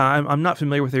done. Yeah, I'm not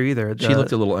familiar with her either. She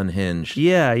looked a little unhinged.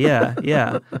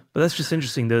 Yeah. But that's just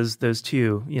interesting. Those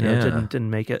two, didn't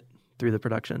make it through the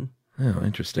production. Oh,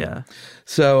 interesting. Yeah.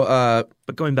 So,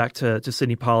 but going back to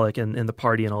Sidney Pollack and the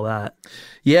party and all that.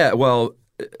 Yeah. Well,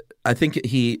 I think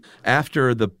he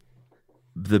after the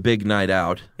big night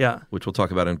out. Yeah. Which we'll talk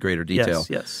about in greater detail.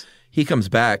 Yes. He comes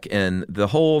back, and the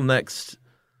whole next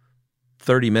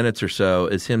 30 minutes or so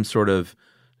is him sort of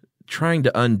trying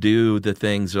to undo the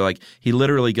things. Or like he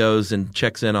literally goes and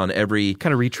checks in on every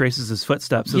kind of retraces his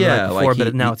footsteps. Yeah, before, like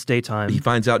but now it's daytime. He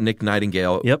finds out Nick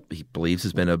Nightingale. Yep. He believes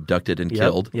has been abducted and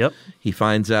killed. Yep. He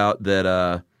finds out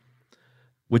that,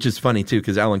 which is funny too,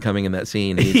 because Alan Cumming in that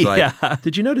scene, he's like,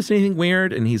 "Did you notice anything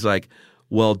weird?" And he's like,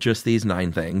 "Well, just these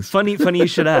 9 things." Funny you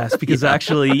should ask, because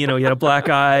actually, he had a black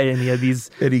eye and he had these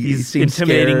seemed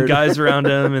intimidating scared. guys around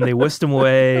him, and they whisked him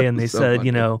away, and they So said,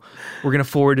 funny. we're going to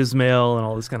forward his mail and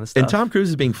all this kind of stuff. And Tom Cruise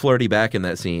is being flirty back in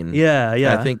that scene. Yeah.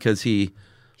 I think because he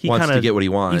wants kinda- to get what he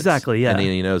wants. Exactly, yeah. And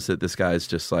he knows that this guy's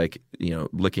just like,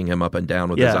 licking him up and down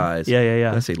with his eyes. Yeah. Did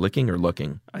I say licking or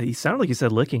looking? He sounded like he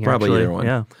said licking, Probably actually. either one.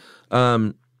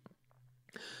 Yeah.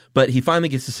 But he finally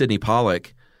gets to Sidney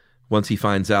Pollack once he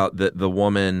finds out that the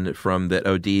woman that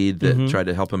OD'd that tried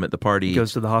to help him at the party He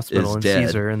goes to the hospital is and dead.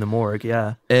 sees her in the morgue,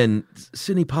 yeah. And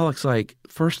Sidney Pollack's like,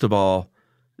 first of all,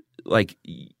 like,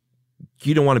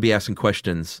 you don't want to be asking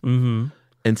questions. Mm-hmm.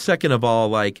 And second of all,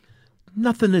 like,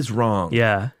 nothing is wrong.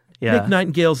 Yeah. Nick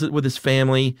Nightingale's with his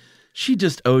family. She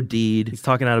just OD'd. He's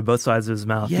talking out of both sides of his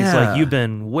mouth. He's Yeah. like, you've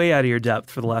been way out of your depth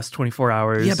for the last 24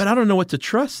 hours. Yeah, but I don't know what to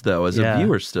trust, though, as a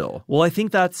viewer still. Well, I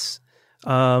think that's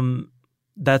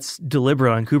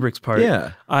deliberate on Kubrick's part.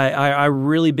 Yeah. I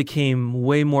really became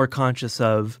way more conscious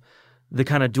of the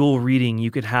kind of dual reading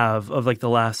you could have of like the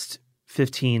last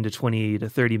 15 to 20 to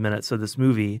 30 minutes of this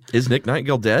movie. Is Nick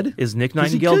Nightingale dead? Is Nick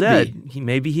 'Cause he Nightingale could dead? be.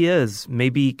 Maybe he is.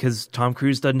 Maybe because Tom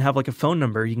Cruise doesn't have like a phone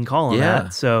number you can call him Yeah.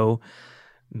 at. So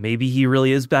maybe he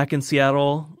really is back in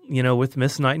Seattle, with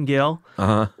Miss Nightingale.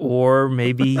 Uh-huh. Or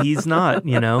maybe he's not,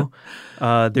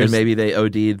 And maybe they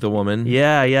OD'd the woman.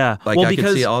 Yeah. Like, well, I could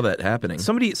because see all that happening.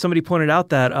 somebody pointed out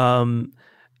that,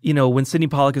 when Sidney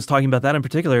Pollack is talking about that in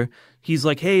particular, he's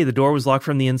like, hey, the door was locked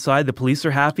from the inside. The police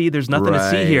are happy. There's nothing to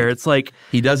see Right. here. It's like,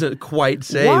 He doesn't quite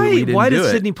say we didn't why do does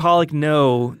it. Sidney Pollack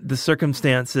know the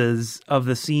circumstances of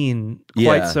the scene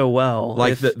quite so well?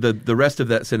 Like If- the rest of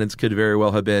that sentence could very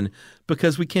well have been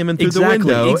because we came in through the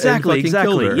window and fucking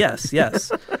killed her.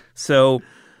 Yes. So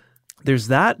there's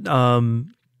that.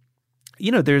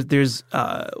 There's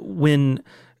when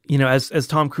as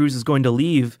Tom Cruise is going to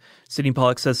leave, Sidney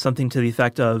Pollack says something to the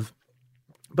effect of,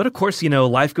 "But of course,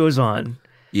 life goes on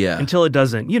Yeah. until it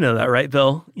doesn't." You know that, right,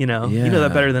 Bill? You know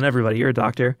that better than everybody. You're a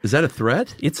doctor. Is that a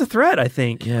threat? It's a threat, I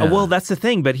think. Yeah. Well, that's the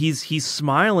thing. But he's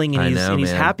smiling and I he's know,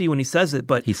 he's man. happy when he says it.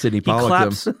 But He Sidney he Pollacked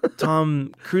claps him.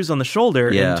 Tom Cruise on the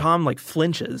shoulder, Yeah. and Tom like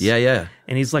flinches. Yeah.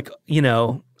 And he's like,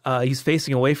 he's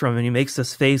facing away from him, and he makes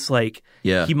this face like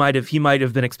Yeah. he might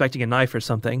have been expecting a knife or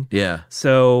something. Yeah.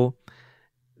 So,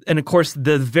 and of course,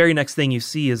 the very next thing you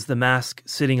see is the mask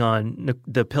sitting on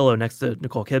the pillow next to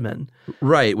Nicole Kidman.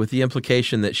 Right, with the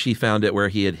implication that she found it where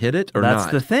he had hid it or That's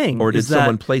not. the thing, Or did is that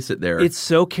someone place it there? It's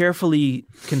so carefully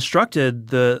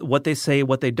constructed, what they say,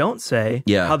 what they don't say,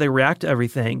 Yeah. how they react to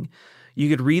everything. You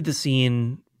could read the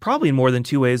scene probably in more than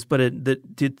two ways, but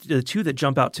the two that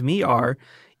jump out to me are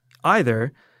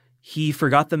either he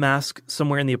forgot the mask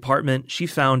somewhere in the apartment, she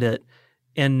found it,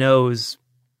 and knows,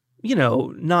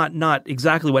 not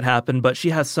exactly what happened, but she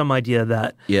has some idea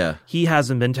that Yeah. he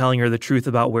hasn't been telling her the truth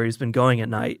about where he's been going at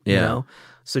night. Yeah.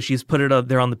 So she's put it up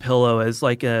there on the pillow as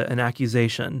like an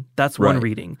accusation. That's one Right.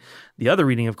 reading. The other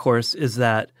reading, of course, is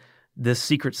that this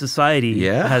secret society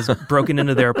Yeah. has broken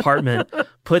into their apartment,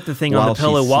 put the thing on While the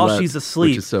pillow she while slept, she's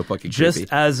asleep, which is so fucking just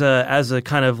creepy. as a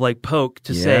kind of like poke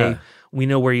to Yeah. say, we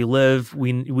know where you live,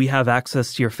 we have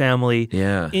access to your family.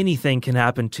 Yeah. Anything can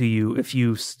happen to you if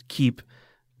you keep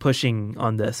pushing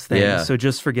on this thing. Yeah. So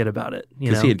just forget about it.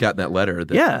 Because he had gotten that letter that,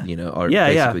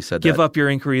 basically said Give that. up your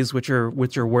inquiries, which are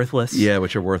worthless. Yeah,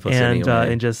 which are worthless and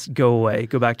anyway. and just go away.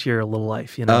 Go back to your little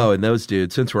life. Oh, and those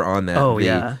dudes, since we're on that. Oh, the-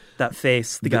 yeah. That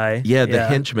face, the guy. Yeah, the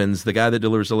henchmen's, the guy that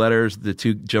delivers the letters, the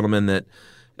two gentlemen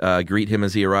that greet him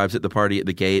as he arrives at the party at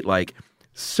the gate, like,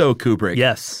 so Kubrick.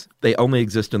 Yes. They only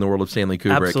exist in the world of Stanley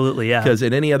Kubrick. Absolutely, yeah. Because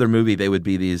in any other movie, they would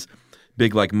be these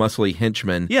big, like, muscly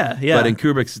henchmen. Yeah. But in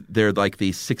Kubrick's, they're like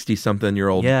these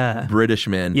 60-something-year-old British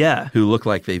men who look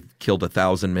like they've killed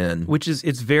 1,000 men. Which is,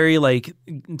 it's very like,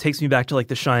 it takes me back to like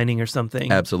The Shining or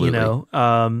something. Absolutely.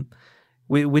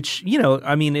 Which,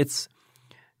 I mean, this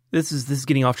is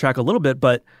getting off track a little bit,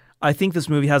 but I think this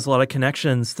movie has a lot of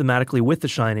connections thematically with The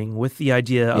Shining, with the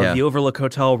idea of the Overlook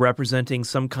Hotel representing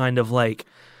some kind of like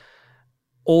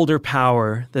older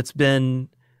power that's been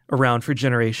around for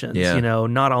generations,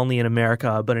 not only in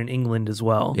America, but in England as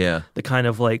well. Yeah. The kind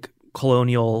of like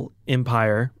colonial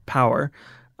empire power.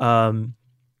 And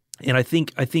I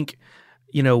think,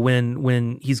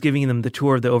 when he's giving them the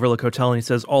tour of the Overlook Hotel and he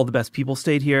says, all the best people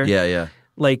stayed here. Yeah.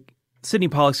 Like Sidney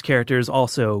Pollack's character is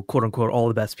also quote unquote all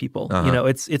the best people. Uh-huh.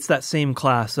 It's that same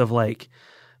class of like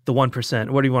the 1%.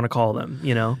 What do you want to call them?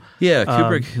 You know? Yeah,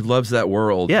 Kubrick loves that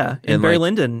world. Yeah, and Barry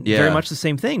Lyndon, yeah. very much the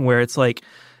same thing, where it's like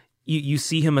you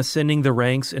see him ascending the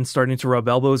ranks and starting to rub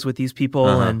elbows with these people.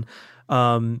 And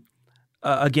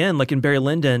again, like in Barry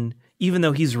Lyndon, even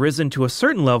though he's risen to a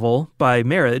certain level by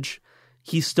marriage,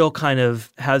 he still kind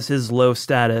of has his low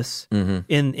status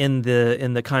in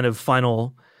the kind of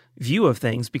final view of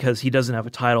things, because he doesn't have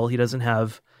a title, he doesn't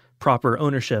have proper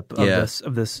ownership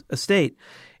of this estate.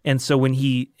 And so when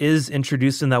he is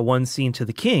introduced in that one scene to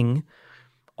the king,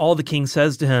 all the king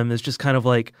says to him is just kind of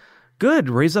like, good,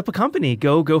 raise up a company,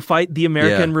 go fight the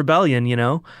American rebellion, you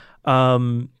know?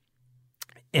 And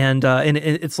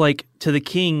it's like, to the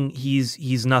king,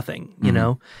 he's nothing, you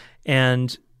know?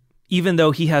 And even though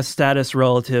he has status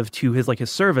relative to his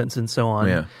servants and so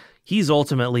on, he's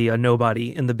ultimately a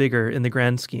nobody in the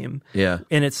grand scheme. Yeah.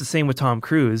 And it's the same with Tom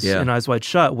Cruise in Eyes Wide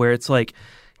Shut, where it's like,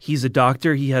 he's a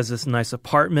doctor, he has this nice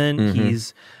apartment,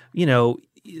 he's, you know,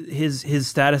 his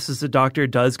status as a doctor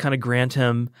does kind of grant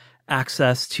him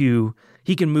access to,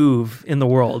 he can move in the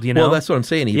world, you know? Well, that's what I'm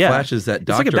saying. He flashes that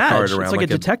doctor card around. It's like a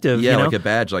detective. Yeah, you know? like a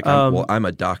badge. Like, I'm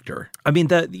a doctor. I mean,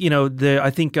 that, you know,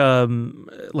 I think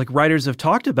like writers have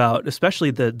talked about, especially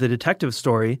the detective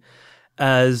story,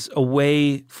 as a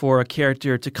way for a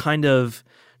character to kind of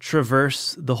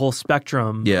traverse the whole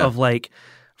spectrum of like,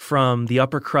 from the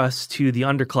upper crust to the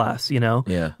underclass, you know?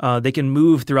 Yeah. They can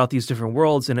move throughout these different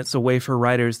worlds, and it's a way for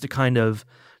writers to kind of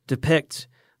depict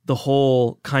the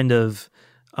whole kind of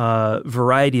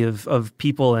variety of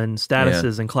people and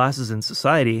statuses and classes in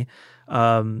society.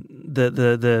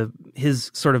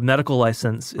 His sort of medical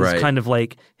license is kind of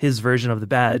like his version of the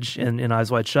badge in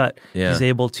Eyes Wide Shut. Yeah. He's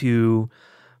able to...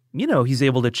 You know, he's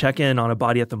able to check in on a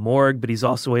body at the morgue, but he's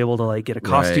also able to like get a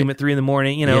costume at 3 a.m.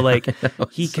 You know, like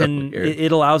he can.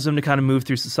 It allows him to kind of move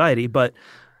through society. But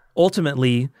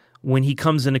ultimately, when he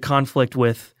comes into conflict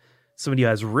with somebody who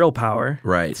has real power,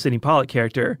 Sidney Pollack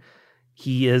character,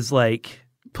 he is like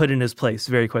put in his place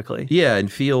very quickly. Yeah, and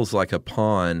feels like a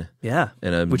pawn. Yeah,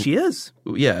 which he is.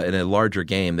 Yeah, in a larger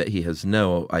game that he has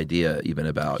no idea even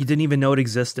about. He didn't even know it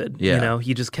existed. Yeah. You know,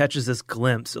 he just catches this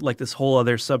glimpse at like this whole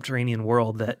other subterranean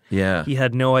world that he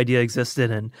had no idea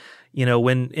existed. And you know,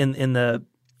 when in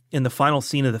the final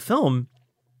scene of the film,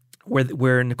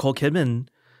 where Nicole Kidman,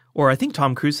 or I think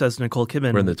Tom Cruise says to Nicole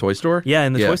Kidman, we're in the toy store. Yeah,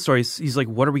 in the toy store, he's like,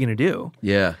 "What are we going to do?"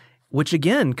 Yeah, which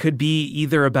again could be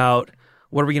either about,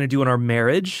 what are we going to do in our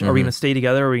marriage? Are we going to stay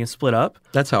together? Are we going to split up?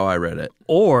 That's how I read it.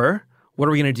 Or what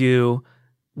are we going to do?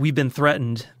 We've been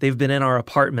threatened. They've been in our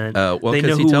apartment. Well, they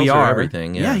know he who tells we her are.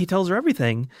 Everything. Yeah, he tells her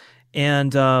everything.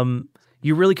 And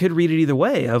you really could read it either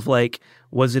way. Of like,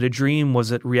 was it a dream?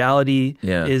 Was it reality?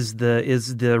 Yeah. Is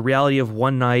the reality of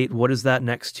one night? What is that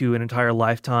next to an entire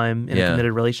lifetime in a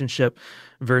committed relationship?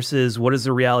 Versus what is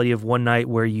the reality of one night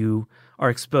where you are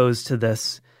exposed to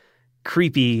this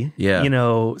creepy, you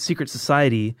know, secret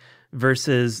society,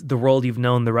 versus the world you've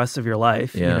known the rest of your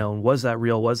life. You know, was that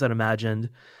real? Was that imagined?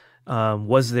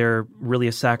 Was there really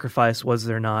a sacrifice? Was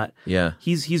there not? Yeah.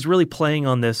 He's really playing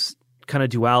on this kind of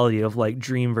duality of like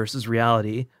dream versus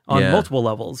reality on multiple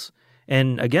levels.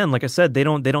 And again, like I said, they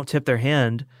don't tip their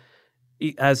hand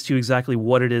as to exactly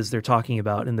what it is they're talking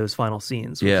about in those final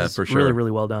scenes. Which is for sure. Really,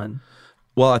 really well done.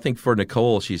 Well, I think for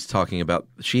Nicole, she's talking about,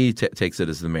 she takes it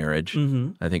as the marriage,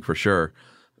 I think for sure,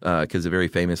 because it very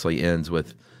famously ends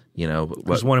with, you know.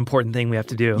 There's one important thing we have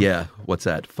to do. Yeah. What's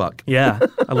that? Fuck. Yeah.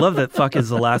 I love that fuck is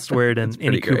the last word in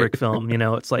any Kubrick film. You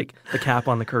know, it's like the cap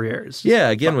on the careers. Yeah.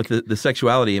 Again, fuck. With the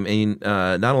sexuality, I mean,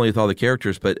 not only with all the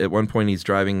characters, but at one point he's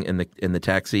driving in the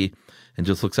taxi and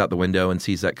just looks out the window and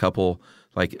sees that couple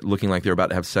like looking like they're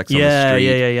about to have sex on the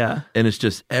street. Yeah. And it's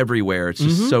just everywhere. It's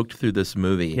just soaked through this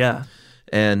movie. Yeah.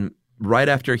 And right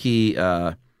after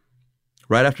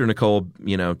Nicole,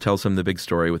 you know, tells him the big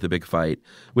story with the big fight,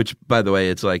 which, by the way,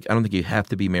 it's like, I don't think you have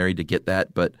to be married to get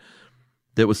that, but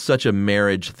it was such a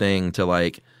marriage thing to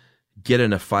like get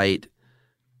in a fight,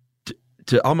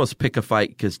 to almost pick a fight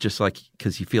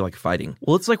because you feel like fighting.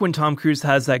 Well, it's like when Tom Cruise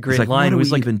has that great like, line. What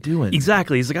are we even doing?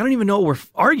 Exactly. He's like, I don't even know what we're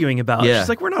arguing about. Yeah. She's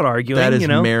like, we're not arguing. That is, you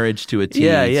know? Marriage to a T.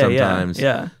 Sometimes.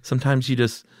 Yeah. Sometimes you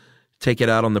just take it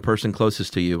out on the person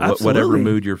closest to you, whatever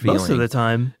mood you're feeling. Most of the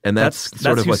time. And that's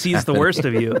sort of who what's sees happening. The worst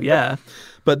of you. Yeah.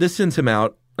 But this sends him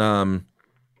out.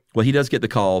 Well, he does get the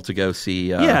call to go see.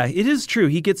 Yeah, it is true.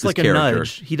 He gets like a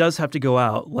nudge. He does have to go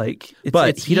out. Like,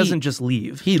 he doesn't just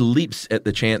leave. He leaps at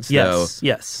the chance, though.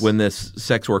 Yes. When this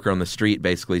sex worker on the street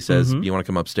basically says, "You want to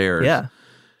come upstairs?" Yeah.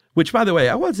 Which, by the way,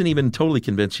 I wasn't even totally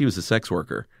convinced she was a sex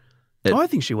worker. I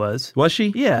think she was. Was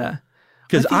she? Yeah.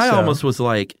 Because I almost was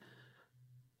like,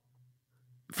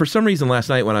 for some reason last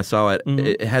night when I saw it,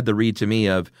 it had the read to me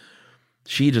of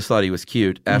she just thought he was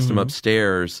cute, asked him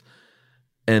upstairs,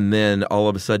 and then all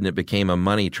of a sudden it became a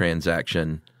money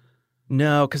transaction.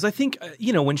 No, because I think,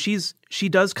 when she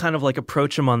does kind of like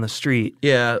approach him on the street.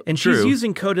 Yeah, and true. She's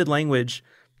using coded language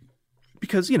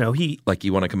because, he... Like,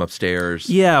 you want to come upstairs?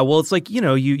 Yeah, well, it's like,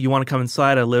 you want to come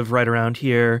inside. I live right around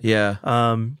here. Yeah.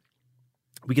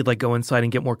 We could like go inside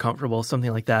and get more comfortable,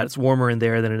 something like that. It's warmer in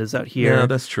there than it is out here. Yeah,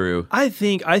 that's true. I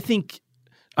think.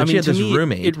 But she had this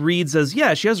roommate. It reads as,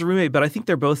 she has a roommate, but I think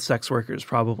they're both sex workers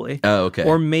probably. Oh, okay.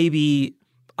 Or maybe...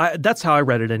 that's how I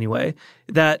read it anyway.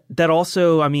 That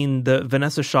also, the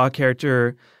Vanessa Shaw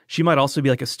character, she might also be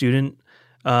like a student.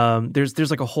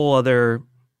 There's like a whole other.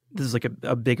 This is like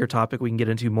a bigger topic we can get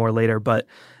into more later. But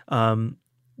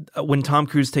when Tom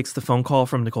Cruise takes the phone call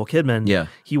from Nicole Kidman,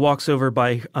 he walks over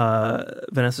by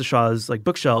Vanessa Shaw's like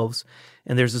bookshelves,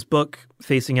 and there's this book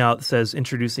facing out that says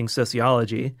 "Introducing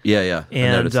Sociology." Yeah.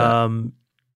 And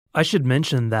I should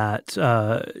mention that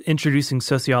Introducing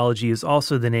Sociology is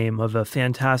also the name of a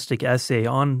fantastic essay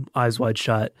on Eyes Wide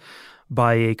Shut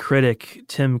by a critic,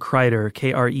 Tim Kreider,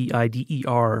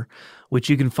 Kreider, which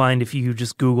you can find if you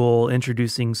just Google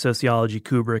Introducing Sociology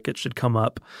Kubrick. It should come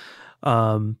up.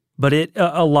 But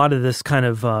a lot of this kind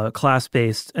of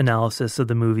class-based analysis of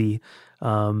the movie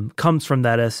comes from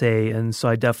that essay, and so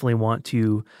I definitely want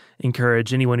to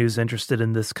encourage anyone who's interested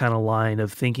in this kind of line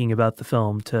of thinking about the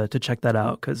film to check that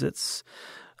out, because it's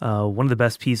one of the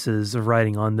best pieces of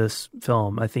writing on this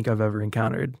film I think I've ever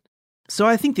encountered. So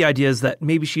I think the idea is that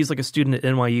maybe she's like a student at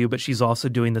NYU, but she's also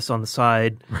doing this on the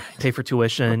side, pay for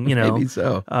tuition, Maybe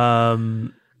so.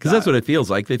 Because that's what it feels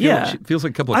like. It feels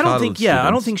like a couple of college students. I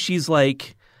don't think she's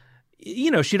like...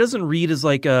 she doesn't read as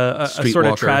like a sort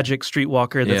of tragic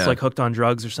streetwalker that's like hooked on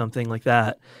drugs or something like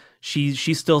that.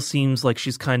 She still seems like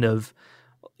she's kind of,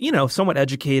 somewhat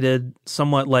educated,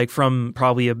 somewhat like from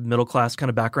probably a middle class kind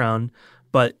of background,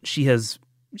 but she's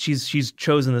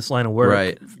chosen this line of work,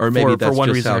 right? Or maybe that's for one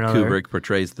just reason how or Kubrick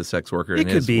portrays the sex worker in his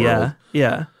world. It could be,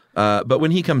 yeah. But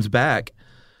when he comes back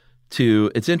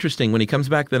it's interesting when he comes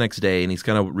back the next day and he's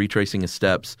kind of retracing his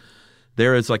steps.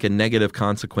 There is like a negative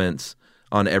consequence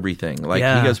on everything. Like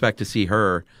he goes back to see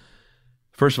her.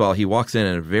 First of all, he walks in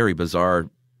a very bizarre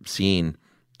scene,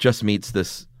 just meets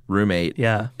this roommate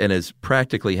and is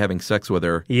practically having sex with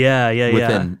her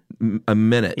within a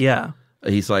minute. Yeah.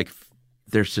 He's like,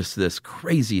 there's just this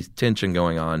crazy tension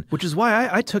going on. Which is why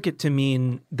I took it to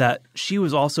mean that she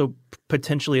was also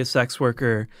potentially a sex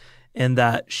worker and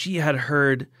that she had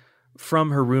heard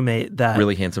from her roommate that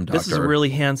really handsome doctor. This is a really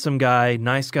handsome guy,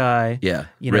 nice guy. Yeah,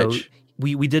 rich.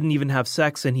 We didn't even have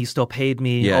sex and he still paid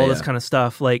me, this kind of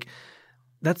stuff. Like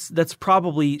that's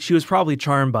probably, she was probably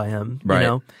charmed by him,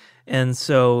 right. And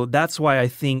so that's why I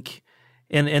think,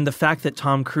 and the fact that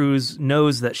Tom Cruise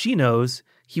knows that she knows,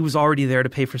 he was already there to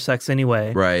pay for sex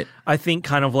anyway. Right. I think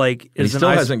kind of like... he still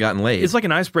hasn't gotten laid. It's like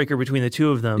an icebreaker between the two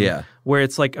of them. Yeah. Where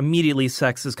it's like immediately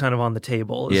sex is kind of on the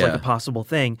table. It's like a possible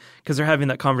thing. Because they're having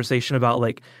that conversation about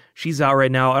like, she's out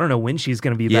right now. I don't know when she's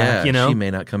going to be back, she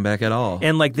may not come back at all.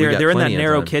 And like they're in that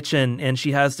narrow kitchen and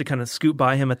she has to kind of scoot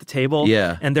by him at the table.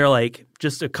 Yeah. And they're like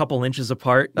just a couple inches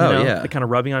apart. They're kind of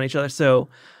rubbing on each other. So...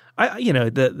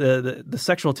 the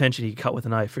sexual tension you cut with a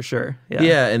knife for sure.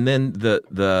 Yeah, and then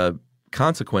the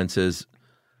consequences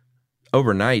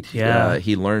overnight.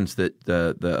 He learns that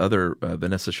the other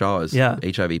Vanessa Shaw is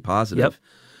HIV positive. Yep.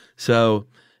 So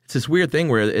it's this weird thing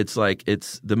where it's like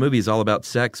the movie is all about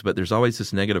sex, but there's always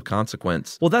this negative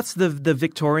consequence. Well, that's the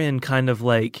Victorian kind of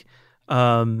like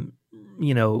 19th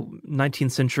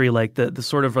century, like the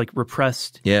sort of like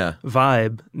repressed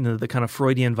vibe, the kind of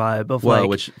Freudian vibe of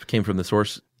which came from the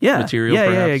source material.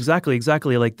 Yeah, exactly.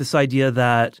 Like this idea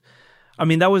that,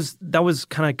 that was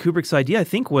kind of Kubrick's idea. I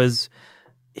think was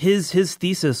his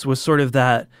thesis was sort of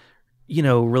that,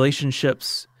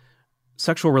 relationships,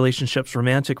 sexual relationships,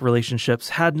 romantic relationships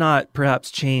had not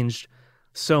perhaps changed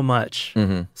so much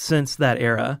since that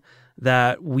era.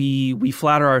 That we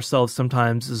flatter ourselves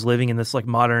sometimes as living in this like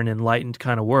modern, enlightened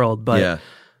kind of world, but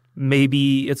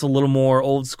maybe it's a little more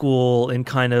old school and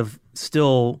kind of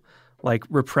still like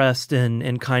repressed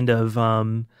and kind of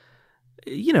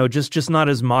just not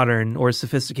as modern or as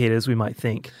sophisticated as we might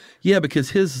think. Yeah, because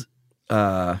he's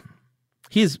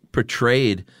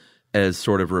portrayed as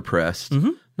sort of repressed,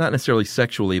 not necessarily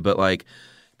sexually, but like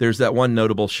there's that one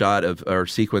notable shot or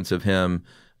sequence of him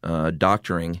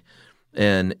doctoring.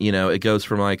 And, it goes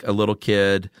from like a little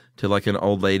kid to like an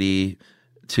old lady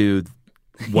to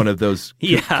one of those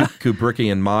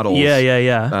Kubrickian models.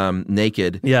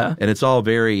 Naked. Yeah. And it's all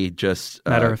very just...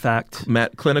 matter of fact.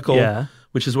 clinical,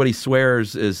 which is what he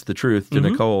swears is the truth to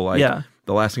Nicole. Like,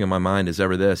 the last thing on my mind is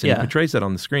ever this. And he portrays that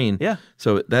on the screen. Yeah.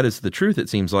 So that is the truth, it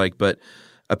seems like. But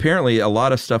apparently a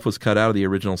lot of stuff was cut out of the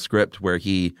original script where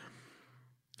he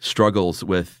struggles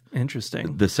with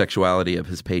the sexuality of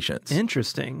his patients.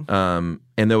 Interesting. And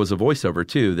there was a voiceover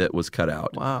too that was cut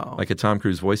out. Wow. Like a Tom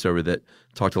Cruise voiceover that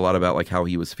talked a lot about like how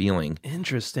he was feeling.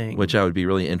 Interesting. Which I would be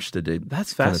really interested to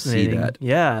That's kind of fascinating. see that.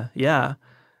 Yeah.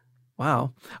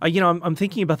 Wow. I'm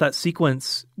thinking about that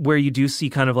sequence where you do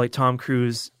see kind of like Tom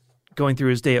Cruise going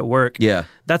through his day at work. Yeah.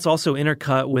 That's also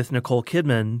intercut with Nicole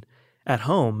Kidman at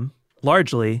home,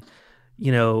 largely,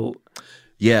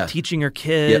 teaching her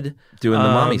kid. Doing the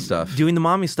mommy stuff.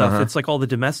 Uh-huh. It's like all the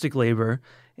domestic labor.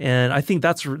 And I think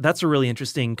that's a really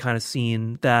interesting kind of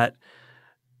scene that,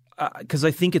 because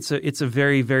I think it's a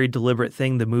very, very deliberate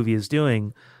thing the movie is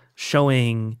doing,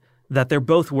 showing that they're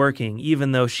both working,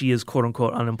 even though she is quote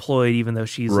unquote unemployed, even though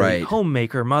she's a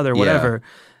homemaker, mother, whatever,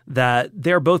 that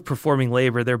they're both performing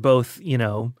labor. They're both,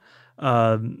 kind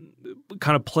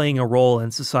of playing a role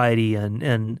in society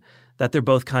and that they're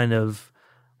both kind of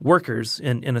workers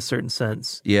in a certain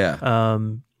sense. Yeah.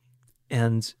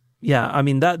 That's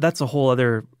a whole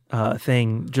other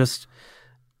thing. Just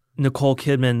Nicole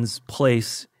Kidman's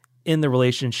place in the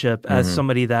relationship as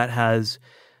somebody that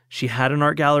she had an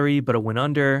art gallery, but it went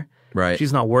under. Right.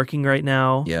 She's not working right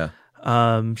now. Yeah.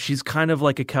 She's kind of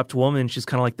like a kept woman. She's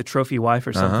kind of like the trophy wife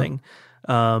or something.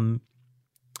 The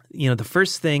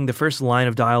first line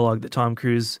of dialogue that Tom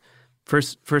Cruise,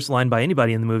 first line by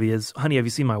anybody in the movie is, "Honey, have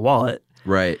you seen my wallet?"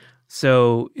 Right.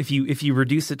 So if you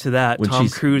reduce it to that, when Tom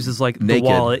Cruise is like naked. The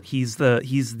wallet. He's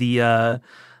the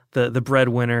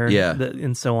breadwinner,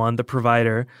 and so on, the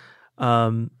provider.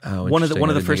 One of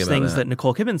the first things that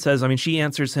Nicole Kidman says, she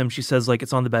answers him. She says like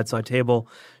it's on the bedside table.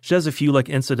 She has a few like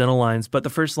incidental lines, but the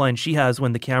first line she has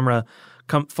when the camera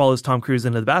follows Tom Cruise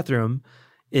into the bathroom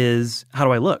is, "How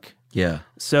do I look?" Yeah.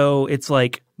 So it's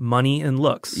like money and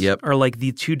looks are like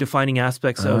the two defining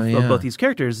aspects of both these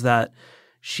characters. That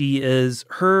she is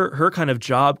her kind of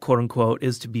job, quote unquote,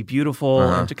 is to be beautiful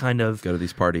and to kind of go to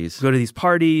these parties,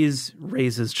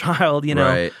 raise his child,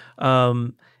 Right.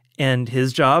 And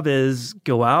his job is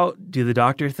go out, do the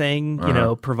doctor thing,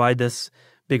 provide this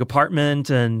big apartment,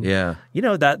 and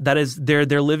that is they're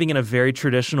living in a very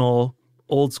traditional,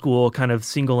 old school kind of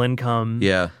single income,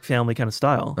 family kind of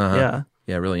style.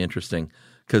 Yeah, really interesting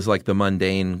because like the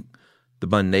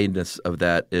mundaneness of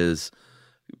that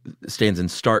stands in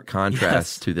stark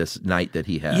contrast to this night that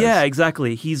he has. Yeah,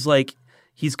 exactly. He's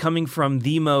coming from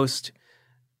the most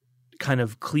kind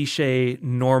of cliche,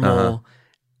 normal,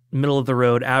 middle of the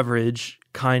road, average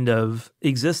kind of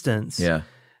existence. Yeah.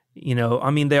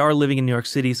 They are living in New York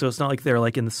City, so it's not like they're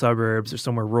like in the suburbs or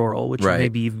somewhere rural, which would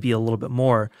maybe even be a little bit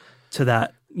more to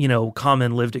that,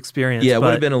 common lived experience. Yeah, it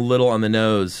would have been a little on the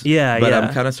nose. Yeah, but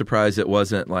I'm kind of surprised it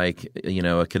wasn't like,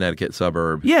 a Connecticut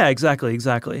suburb. Yeah, exactly.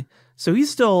 So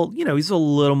he's still, he's a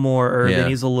little more urban. Yeah.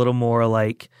 He's a little more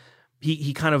like,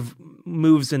 he kind of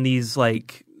moves in these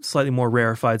like slightly more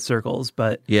rarefied circles,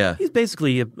 but he's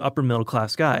basically an upper middle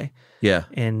class guy. Yeah.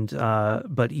 And,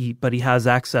 but he has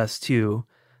access to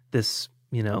this,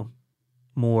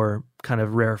 more kind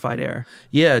of rarefied air.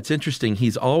 Yeah, it's interesting.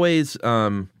 He's always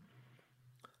in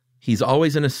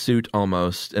a suit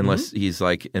almost, unless he's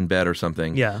like in bed or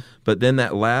something. Yeah. But then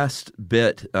that last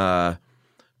bit,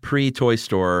 pre-Toy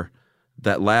Store,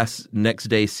 that last next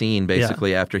day scene,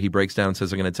 basically, after he breaks down and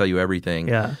says, "I'm going to tell you everything."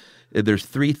 Yeah. There's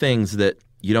three things that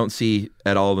you don't see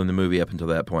at all in the movie up until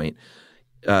that point.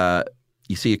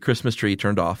 You see a Christmas tree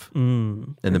turned off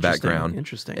in the background.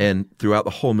 Interesting. And throughout the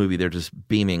whole movie, they're just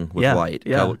beaming with light,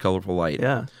 colorful light.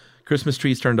 Yeah. Christmas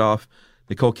tree's turned off.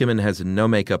 Nicole Kidman has no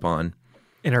makeup on.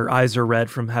 And her eyes are red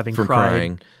from having cried.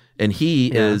 Crying. And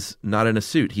he is not in a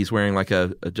suit. He's wearing like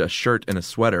a shirt and a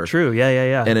sweater. True.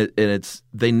 Yeah. And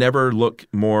they never look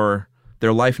more.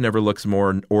 Their life never looks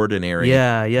more ordinary.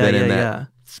 Than in that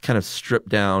kind of stripped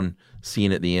down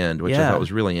scene at the end, which I thought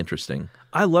was really interesting.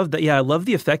 I love that. Yeah, I love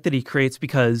the effect that he creates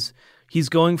because he's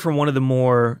going from one of the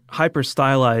more hyper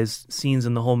stylized scenes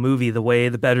in the whole movie, the way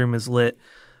the bedroom is lit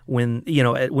when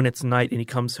it's night and he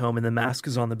comes home and the mask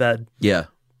is on the bed. Yeah,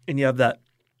 and you have that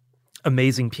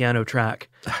amazing piano track.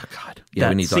 Oh God! Yeah,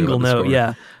 we need to single talk about note.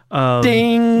 the score.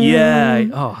 Ding. Yeah.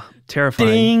 Oh,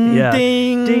 terrifying.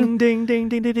 Ding. Ding. Ding. Ding.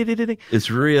 Ding. Ding. Ding. Ding. Ding. It's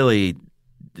really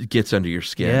gets under your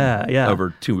skin. Yeah.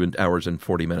 Over 2 hours and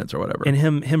 40 minutes or whatever. And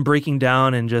him breaking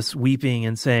down and just weeping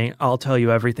and saying, "I'll tell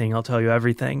you everything. I'll tell you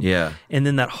everything." Yeah. And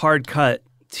then that hard cut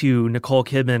to Nicole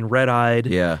Kidman, red-eyed.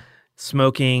 Yeah.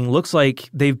 Smoking. Looks like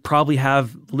they probably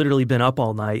have literally been up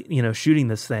all night, shooting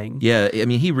this thing. Yeah, I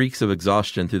mean, he reeks of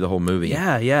exhaustion through the whole movie.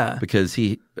 Yeah. Because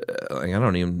I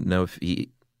don't even know if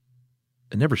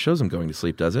It never shows him going to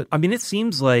sleep, does it? I mean, it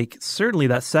seems like certainly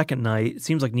that second night, it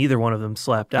seems like neither one of them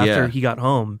slept after he got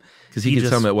home. Because he gets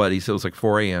home at what? He said it was like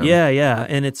 4 a.m. Yeah.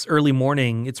 And it's early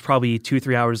morning. It's probably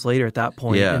 2-3 hours later at that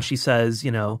point. Yeah. And she says,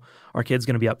 our kid's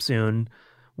going to be up soon.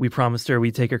 We promised her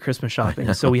we'd take her Christmas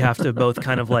shopping. So we have to both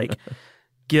kind of like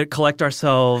collect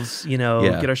ourselves, get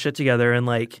our shit together and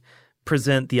like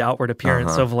present the outward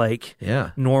appearance of like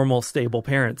normal, stable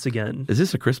parents again. Is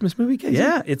this a Christmas movie, Casey?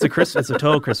 Yeah, it's a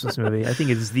total Christmas movie. I think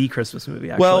it is the Christmas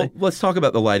movie, actually. Well, let's talk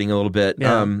about the lighting a little bit.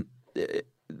 Yeah.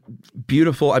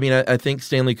 Beautiful. I mean, I think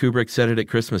Stanley Kubrick set it at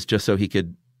Christmas just so he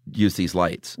could use these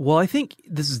lights. Well, I think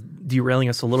this is derailing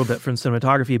us a little bit from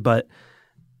cinematography, but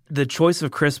the choice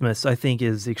of Christmas, I think,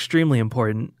 is extremely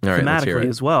important thematically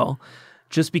as well.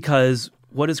 Just because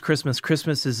what is Christmas?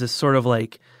 Christmas is this sort of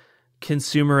like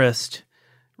consumerist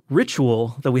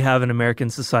ritual that we have in American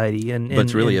society. But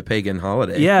it's really a pagan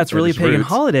holiday. Yeah, it's really a pagan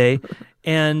holiday.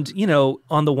 And,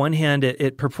 on the one hand,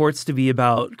 it purports to be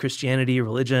about Christianity,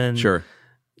 religion,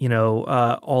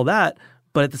 all that.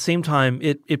 But at the same time,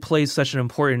 it plays such an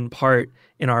important part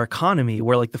in our economy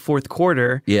where like the fourth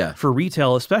quarter for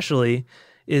retail especially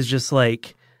is just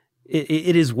like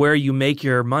it is where you make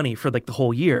your money for like the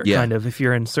whole year kind of if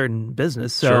you're in certain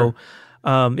business. So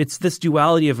it's this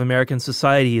duality of American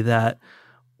society that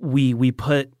we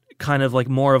put kind of like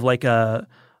more of like a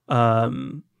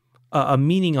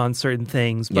meaning on certain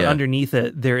things, but underneath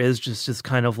it there is just this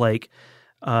kind of like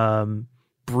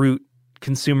brute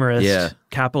consumerist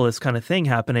capitalist kind of thing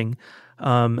happening.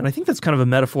 And I think that's kind of a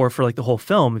metaphor for like the whole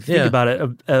film. If you think about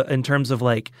it in terms of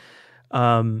like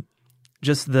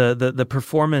just the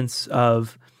performance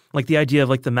of like the idea of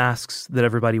like the masks that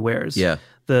everybody wears. Yeah.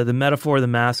 The metaphor of the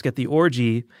mask at the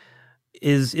orgy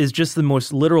is just the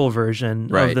most literal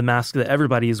version of the mask that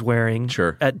everybody is wearing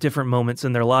at different moments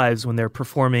in their lives when they're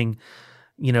performing,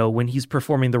 when he's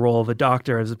performing the role of a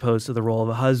doctor as opposed to the role of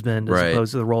a husband, as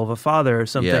opposed to the role of a father or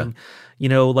something.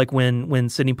 Like when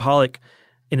Sidney Pollack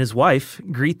and his wife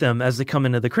greet them as they come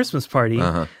into the Christmas party,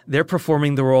 they're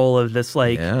performing the role of this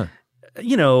like,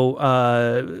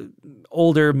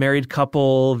 older married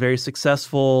couple, very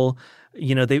successful.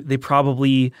 They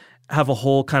probably have a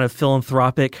whole kind of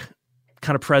philanthropic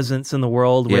kind of presence in the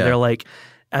world where they're like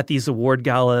at these award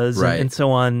galas and so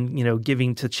on,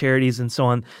 giving to charities and so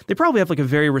on. They probably have like a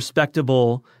very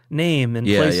respectable name and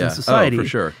place in society. Oh, for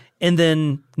sure. And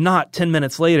then not 10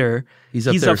 minutes later, he's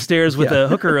upstairs with a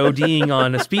hooker ODing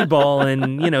on a speedball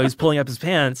and, he's pulling up his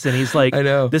pants and he's like,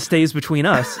 this stays between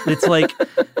us. It's like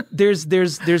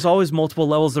there's always multiple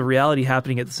levels of reality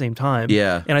happening at the same time.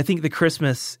 Yeah. And I think the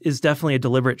Christmas is definitely a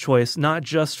deliberate choice, not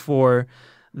just for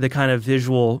the kind of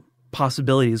visual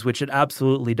possibilities, which it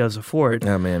absolutely does afford.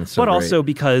 Oh, man, it's so but great. Also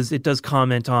because it does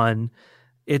comment on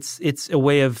it's a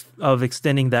way of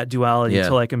extending that duality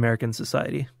to like American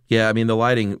society. Yeah, I mean the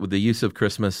lighting with the use of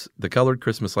Christmas, the colored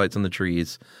Christmas lights on the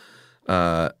trees,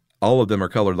 all of them are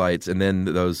colored lights, and then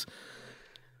those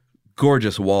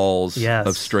gorgeous walls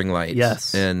of string lights.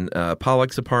 Yes. And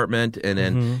Pollock's apartment, and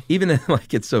then even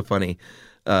like it's so funny.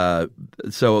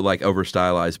 So like over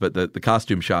stylized, but the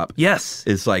costume shop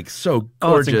is like so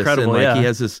gorgeous. It's incredible, and like he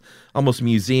has this almost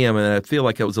museum, and I feel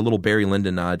like it was a little Barry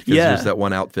Lyndon nod because there's that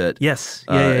one outfit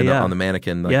on the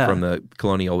mannequin from the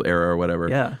colonial era or whatever.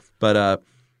 Yeah. But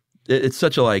it's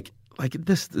such a like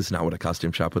this is not what a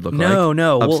costume shop would look like.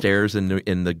 No. Upstairs in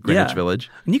the Greenwich Village.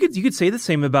 And you could say the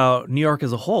same about New York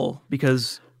as a whole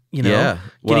because,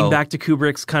 getting back to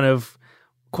Kubrick's kind of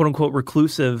quote-unquote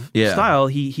reclusive style,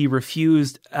 he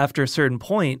refused after a certain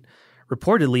point,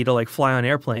 reportedly, to like fly on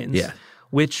airplanes,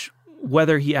 which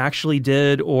whether he actually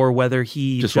did or whether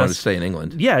he just wanted to stay in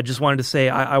England. Yeah, just wanted to say,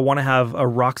 I want to have a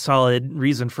rock-solid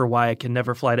reason for why I can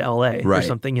never fly to L.A. or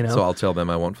something, So I'll tell them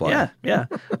I won't fly. Yeah.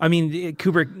 I mean,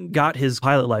 Kubrick got his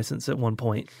pilot license at one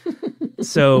point.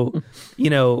 So,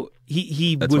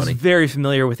 he was funny. very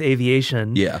familiar with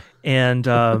aviation. Yeah. And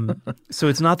so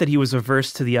it's not that he was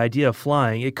averse to the idea of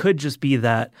flying. It could just be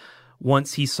that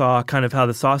once he saw kind of how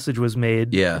the sausage was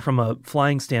made from a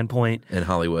flying standpoint in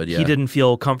Hollywood, he didn't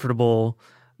feel comfortable,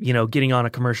 getting on a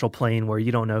commercial plane where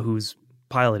you don't know who's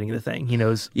piloting the thing. He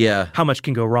knows how much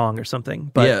can go wrong or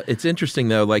something. But it's interesting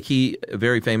though. Like he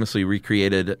very famously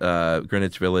recreated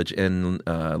Greenwich Village in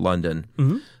London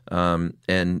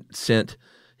and sent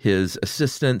his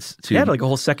assistants to... He had like a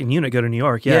whole second unit go to New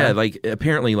York, like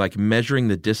apparently like measuring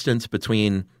the distance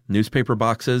between newspaper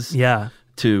boxes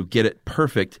to get it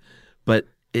perfect, but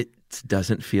it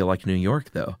doesn't feel like New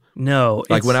York though. No.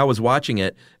 Like when I was watching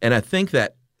it, and I think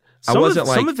that some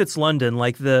of it's London,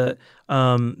 like the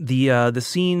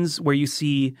scenes where you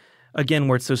see, again,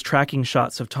 where it's those tracking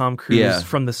shots of Tom Cruise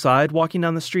from the side walking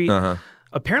down the street.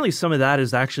 apparently some of that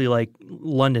is actually like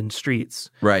London streets.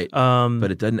 Right.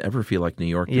 But it doesn't ever feel like New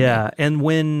York to me. And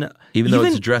when even though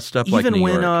it's dressed up like New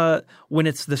York. When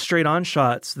it's the straight on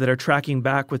shots that are tracking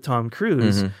back with Tom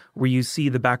Cruise, where you see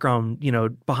the background,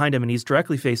 behind him and he's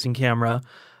directly facing camera,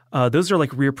 those are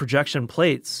like rear projection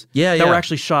plates that were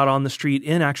actually shot on the street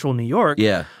in actual New York.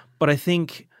 Yeah. But I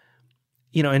think,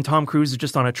 and Tom Cruise is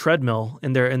just on a treadmill,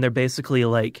 and they're basically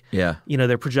like,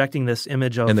 they're projecting this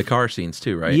image of, and the car scenes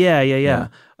too, right? Yeah.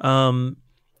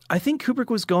 I think Kubrick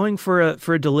was going for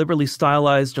a deliberately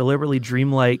stylized, deliberately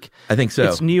dreamlike. I think so.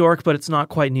 It's New York, but it's not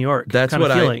quite New York. That's kind what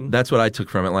of feeling. That's what I took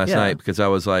from it last night, because I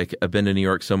was like, I've been to New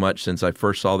York so much since I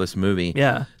first saw this movie.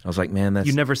 Yeah, I was like, man, that's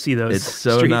you never see those. It's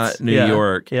so streets. not New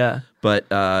York. Yeah, but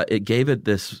it gave it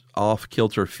this off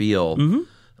kilter feel,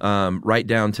 right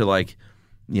down to like,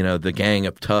 the gang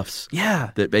of toughs.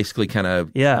 Yeah, that basically kind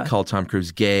of call Tom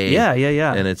Cruise gay.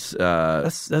 Yeah. And it's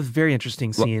that's a very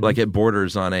interesting scene. Like it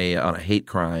borders on a hate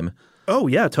crime. Oh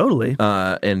yeah, totally.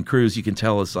 And Cruise, you can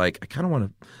tell, is like, I kind of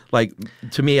want to, like,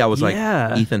 to me, I was like,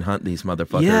 Ethan Hunt these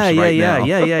motherfuckers now.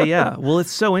 Yeah. Well,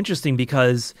 it's so interesting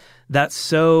because that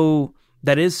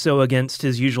is so against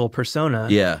his usual persona.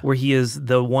 Yeah. Where he is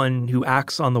the one who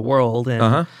acts on the world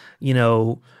and,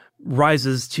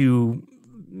 rises to,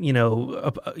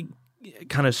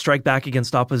 kind of strike back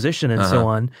against opposition and so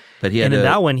on. But in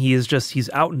that one, he's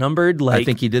outnumbered like I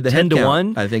think he did the 10 to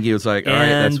count. 1. I think he was like, all right,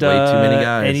 that's way too many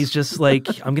guys. And he's just like,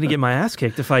 I'm going to get my ass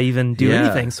kicked if I even do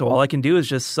anything. So all I can do is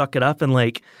just suck it up and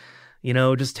like,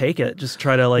 just take it. Just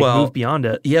try to like move beyond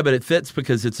it. Yeah, but it fits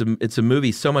because it's a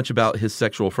movie so much about his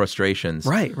sexual frustrations.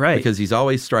 Right. Because he's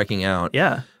always striking out.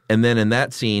 Yeah. And then in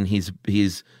that scene, he's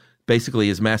basically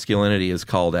his masculinity is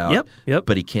called out. Yep.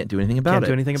 But he can't do anything about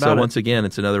it. So once again,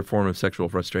 it's another form of sexual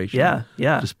frustration. Yeah.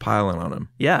 Just piling on him.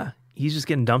 Yeah. He's just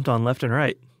getting dumped on left and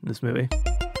right in this movie.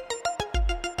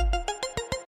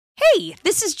 Hey,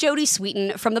 this is Jodie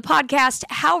Sweetin from the podcast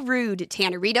How Rude,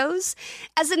 Tanneritos.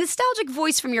 As a nostalgic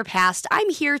voice from your past, I'm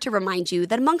here to remind you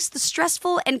that amongst the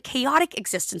stressful and chaotic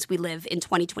existence we live in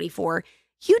 2024,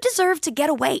 you deserve to get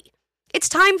away. It's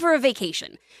time for a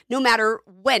vacation, no matter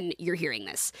when you're hearing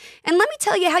this. And let me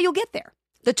tell you how you'll get there.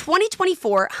 The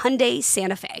 2024 Hyundai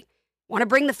Santa Fe. Want to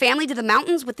bring the family to the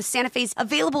mountains with the Santa Fe's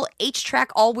available H-Track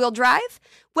all-wheel drive?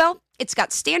 Well, it's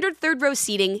got standard third-row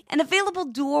seating and available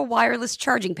dual wireless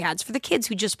charging pads for the kids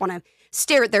who just want to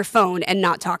stare at their phone and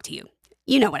not talk to you.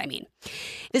 You know what I mean.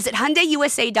 Visit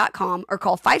HyundaiUSA.com or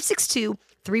call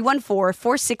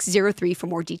 562-314-4603 for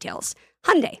more details.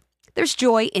 Hyundai. There's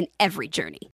joy in every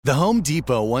journey. The Home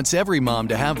Depot wants every mom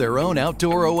to have their own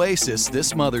outdoor oasis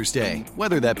this Mother's Day.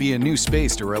 Whether that be a new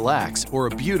space to relax or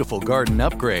a beautiful garden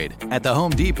upgrade. At the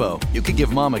Home Depot, you could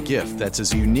give mom a gift that's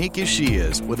as unique as she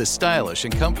is, with a stylish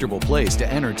and comfortable place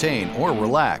to entertain or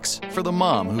relax for the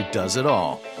mom who does it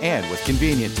all. And with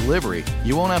convenient delivery,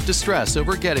 you won't have to stress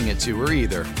over getting it to her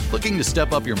either. Looking to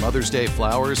step up your Mother's Day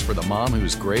flowers for the mom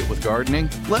who's great with gardening?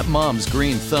 Let Mom's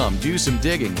green thumb do some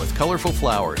digging with colorful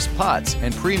flowers, pots,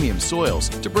 and premium soils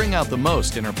to bring out the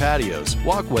most in her patios,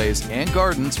 walkways, and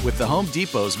gardens with the Home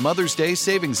Depot's Mother's Day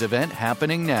Savings Event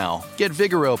happening now. Get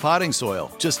Vigoro potting soil,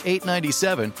 just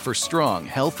 $8.97 for strong,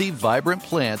 healthy, vibrant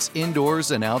plants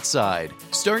indoors and outside.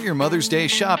 Start your Mother's Day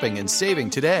shopping and saving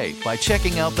today by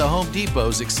checking out the Home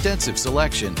Depot's extensive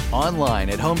selection online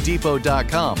at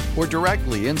HomeDepot.com or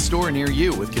directly in-store near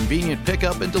you with convenient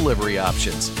pickup and delivery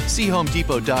options. See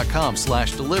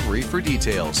HomeDepot.com/delivery for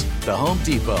details. The Home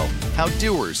Depot. How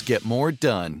doers get more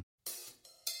done.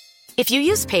 If you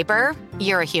use paper,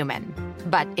 you're a human.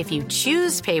 But if you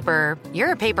choose paper,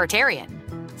 you're a papertarian.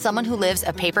 Someone who lives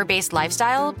a paper-based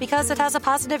lifestyle because it has a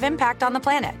positive impact on the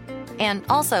planet. And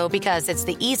also because it's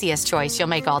the easiest choice you'll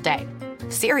make all day.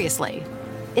 Seriously.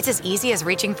 It's as easy as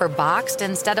reaching for boxed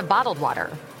instead of bottled water.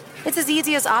 It's as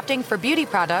easy as opting for beauty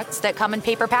products that come in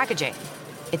paper packaging.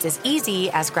 It's as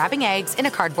easy as grabbing eggs in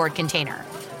a cardboard container.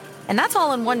 And that's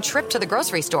all in one trip to the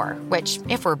grocery store, which,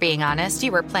 if we're being honest,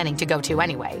 you were planning to go to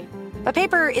anyway. But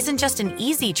paper isn't just an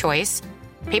easy choice.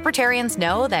 Papertarians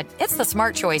know that it's the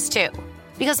smart choice, too.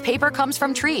 Because paper comes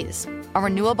from trees, a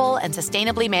renewable and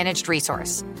sustainably managed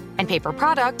resource. And paper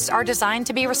products are designed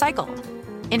to be recycled.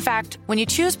 In fact, when you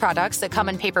choose products that come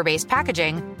in paper-based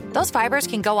packaging, those fibers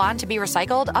can go on to be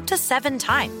recycled up to 7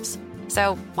 times.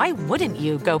 So why wouldn't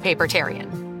you go papertarian?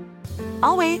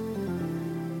 I'll wait.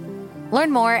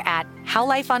 Learn more at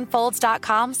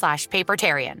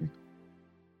howlifeunfolds.com/papertarian.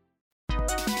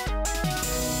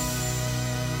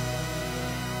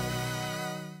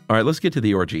 All right, let's get to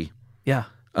the orgy. Yeah.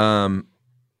 The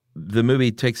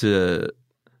movie takes a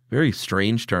very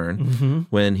strange turn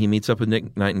when he meets up with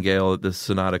Nick Nightingale at the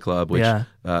Sonata Club, which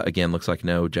again looks like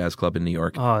no jazz club in New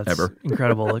York ever.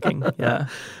 Incredible looking. Yeah.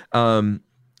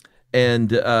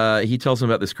 And he tells him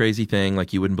about this crazy thing,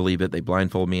 like, you wouldn't believe it. They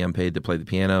blindfold me. I'm paid to play the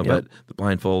piano, but the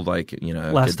blindfold, like,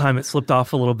 Last time it slipped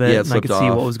off a little bit, and I could see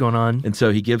what was going on. And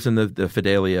so he gives him the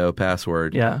Fidelio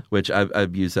password, which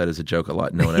I've used that as a joke a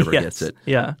lot. No one ever gets it.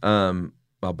 Yeah.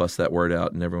 I'll bust that word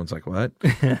out, and everyone's like, what?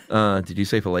 Did you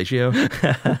say fellatio?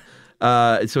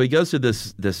 So he goes to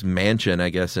this mansion, I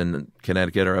guess, in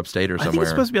Connecticut or upstate or somewhere. I think it's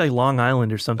supposed to be like Long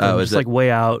Island or something. Just like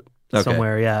way out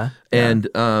somewhere, yeah. And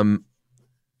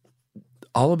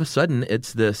all of a sudden,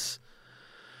 it's this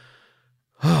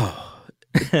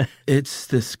it's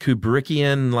this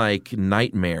Kubrickian like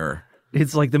nightmare.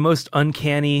 It's like the most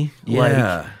uncanny,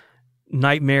 like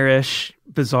nightmarish,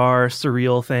 bizarre,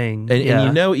 surreal thing.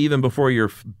 And even before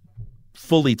you're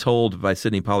fully told by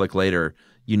Sidney Pollack later,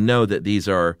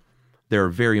 that there are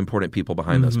very important people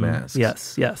behind those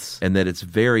masks. Yes. And that it's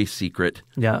very secret.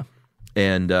 Yeah.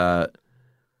 And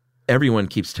everyone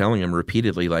keeps telling him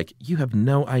repeatedly, like, you have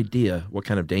no idea what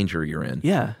kind of danger you're in.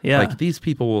 Yeah. Like, these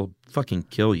people will fucking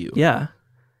kill you. Yeah.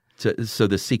 So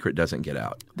the secret doesn't get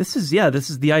out. This is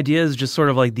the idea is just sort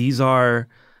of like these are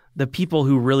the people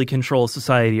who really control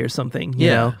society or something, you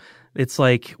know? It's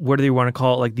like, what do they want to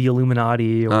call it? Like the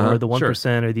Illuminati or the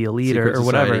 1% or the elite or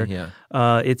whatever.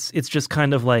 It's just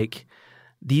kind of like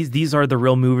these are the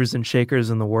real movers and shakers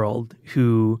in the world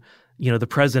who, the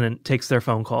president takes their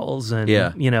phone calls and,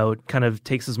 kind of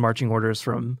takes his marching orders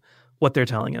from what they're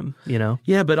telling him,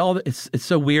 Yeah, but it's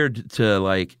so weird to,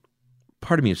 like,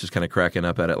 part of me was just kind of cracking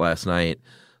up at it last night.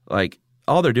 Like,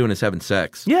 all they're doing is having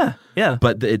sex. Yeah.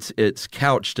 But it's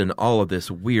couched in all of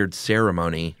this weird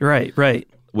ceremony. Right.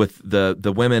 With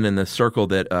the women in the circle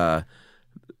that,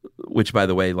 which, by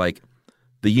the way, like,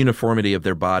 the uniformity of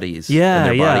their bodies and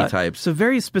their body types. It's a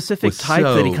very specific type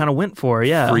that he kind of went for,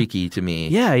 freaky to me.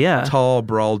 Yeah. Tall,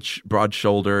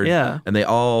 broad-shouldered. Yeah. And they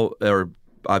all are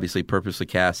obviously purposely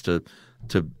cast to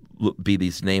be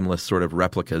these nameless sort of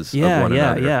replicas of one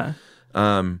another. Yeah.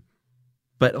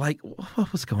 But, like,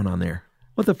 what was going on there?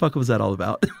 What the fuck was that all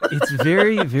about? It's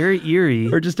very, very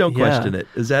eerie. Or just don't question it.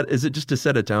 Is it just to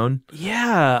set a tone?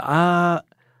 Yeah.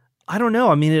 I don't know.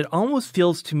 I mean, it almost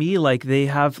feels to me like they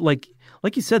have, like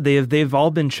you said, they've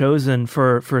all been chosen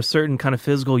for a certain kind of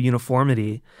physical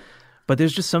uniformity. But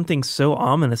there's just something so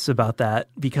ominous about that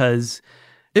because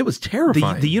it was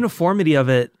terrifying. The uniformity of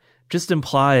it just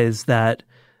implies that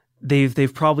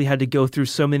they've probably had to go through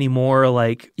so many more,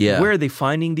 like, where are they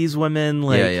finding these women?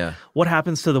 Like, what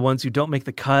happens to the ones who don't make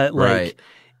the cut? Like,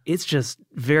 it's just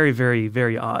very, very,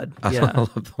 very odd. I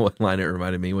love the one line it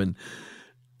reminded me when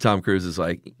Tom Cruise is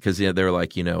like, because they're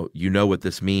like, you know what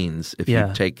this means if you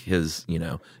take his,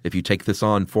 if you take this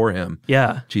on for him.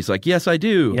 Yeah. She's like, yes, I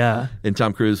do. Yeah. And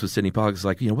Tom Cruise with Sidney Pollack is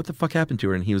like, what the fuck happened to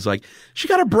her? And he was like, she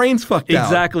got her brains fucked out.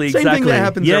 Exactly. Same thing that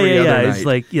happens every other night. It's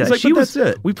like, that's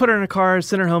it. We put her in a car,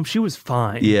 sent her home. She was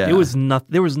fine. Yeah.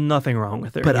 There was nothing wrong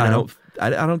with her. But I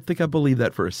don't think I believe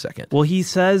that for a second. Well, he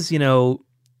says,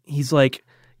 he's like,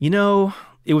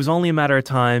 it was only a matter of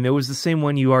time. It was the same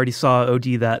one you already saw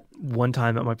OD that one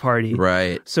time at my party.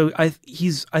 Right. So I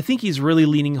think he's really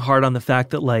leaning hard on the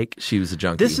fact that, like, she was a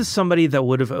junkie. This is somebody that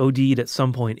would have OD'd at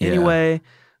some point anyway.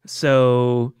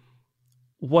 So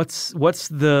what's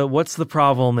the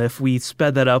problem if we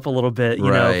sped that up a little bit,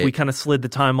 if we kind of slid the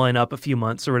timeline up a few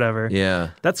months or whatever. Yeah.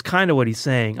 That's kind of what he's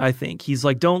saying, I think. He's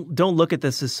like, don't look at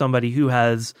this as somebody who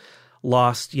has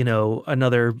lost,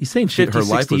 another he's saying 50, her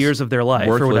 60 years of their life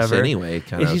or whatever. Anyway,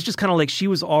 he's just kind of like, she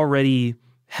was already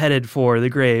headed for the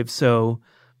grave, so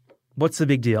what's the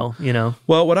big deal,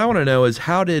 Well, what I want to know is,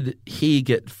 how did he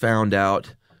get found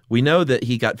out? We know that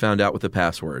he got found out with the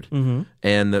password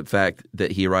and the fact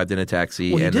that he arrived in a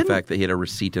taxi and the fact that he had a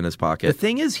receipt in his pocket. The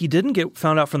thing is, he didn't get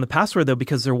found out from the password, though,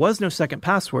 because there was no second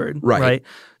password. Right.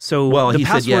 So he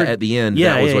said, at the end,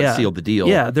 that was what sealed the deal.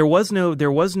 Yeah, there was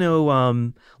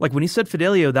no, like when he said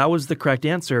Fidelio, that was the correct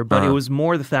answer, but it was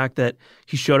more the fact that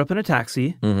he showed up in a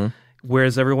taxi,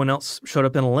 whereas everyone else showed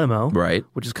up in a limo. Right.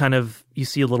 Which is kind of, you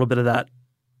see a little bit of that,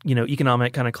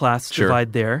 economic kind of class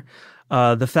divide there.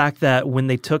 The fact that when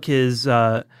they took his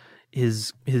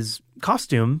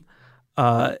costume,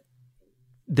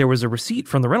 there was a receipt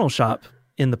from the rental shop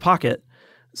in the pocket.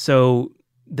 So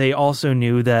they also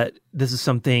knew that this is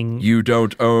something you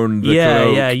don't own. The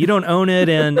cloak. You don't own it,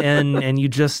 and you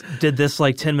just did this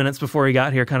like 10 minutes before he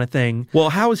got here, kind of thing. Well,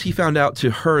 how is he found out to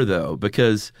her though?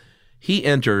 Because he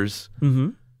enters,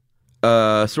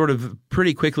 sort of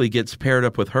pretty quickly gets paired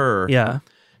up with her. Yeah,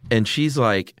 and she's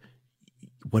like,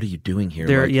 what are you doing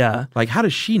here? Like, how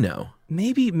does she know?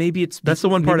 Maybe it's That's the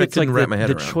one part I couldn't wrap my head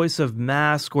around. around. The choice of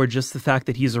mask, or just the fact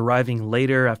that he's arriving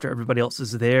later after everybody else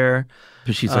is there.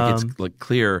 But she's like, it's like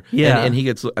clear. Yeah. And he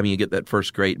gets, I mean, you get that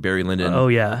first great Barry Lyndon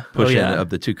push in of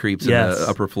the two creeps in the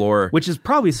upper floor. Which is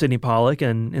probably Sidney Pollack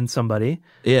and somebody.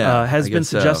 Yeah. Has been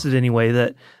suggested anyway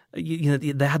that, you know,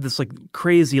 they had this like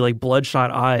crazy like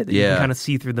bloodshot eye that you can kind of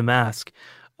see through the mask.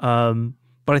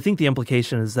 But I think the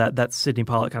implication is that that's Sidney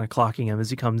Pollack kind of clocking him as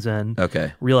he comes in.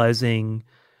 Okay. Realizing,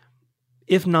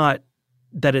 if not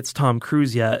that it's Tom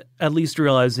Cruise yet, at least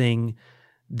realizing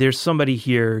there's somebody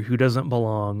here who doesn't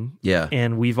belong. Yeah.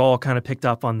 And we've all kind of picked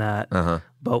up on that.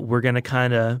 But we're going to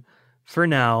kind of, for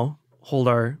now, hold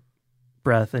our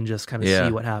breath and just kind of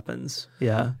see what happens.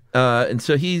 Yeah. And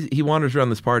so he wanders around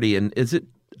this party, and is it,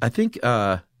 I think,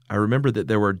 I remember that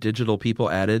there were digital people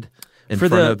added in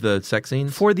front of the sex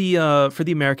scenes? For the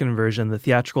American version, the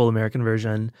theatrical American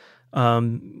version,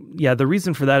 the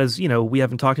reason for that is, you know, we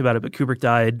haven't talked about it, but Kubrick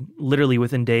died literally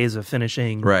within days of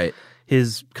finishing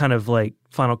his kind of like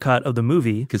final cut of the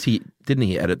movie. Because didn't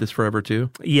he edit this forever too?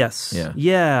 Yes.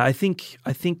 Yeah. I think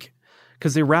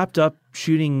because they wrapped up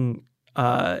shooting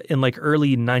in like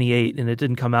early 98 and it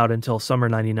didn't come out until summer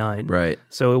 99. Right.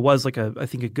 So it was like I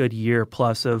think a good year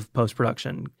plus of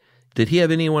post-production. Did he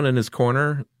have anyone in his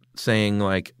corner saying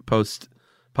like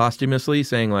posthumously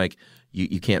saying like,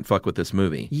 you can't fuck with this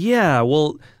movie? Yeah,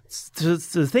 well,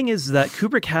 the thing is that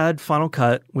Kubrick had Final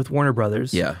Cut with Warner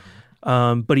Brothers. Yeah.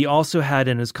 But he also had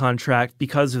in his contract,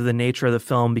 because of the nature of the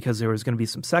film, because there was going to be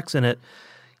some sex in it,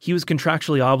 he was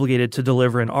contractually obligated to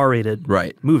deliver an R-rated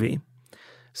movie.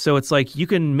 So it's like you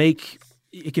can make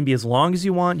it can be as long as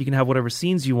you want, you can have whatever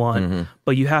scenes you want,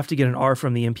 but you have to get an R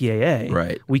from the MPAA.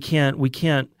 Right. We can't go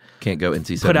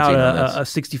NC-17 put out on a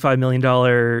 $65 million,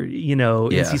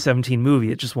 NC-17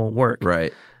 movie. It just won't work.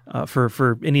 Right.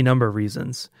 For any number of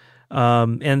reasons.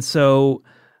 And so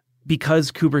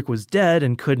because Kubrick was dead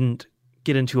and couldn't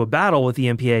get into a battle with the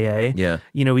MPAA,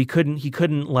 he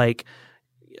couldn't like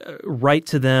write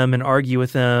to them and argue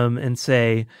with them and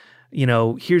say,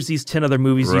 here's these 10 other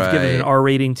movies you've given an R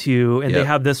rating to, and they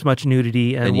have this much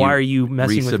nudity, and why are you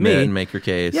messing with me? And make your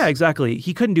case. Yeah, exactly.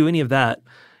 He couldn't do any of that.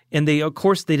 And they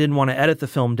didn't want to edit the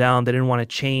film down. They didn't want to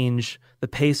change the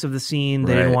pace of the scene.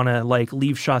 They didn't want to like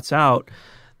leave shots out.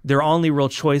 Their only real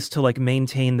choice to like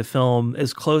maintain the film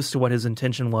as close to what his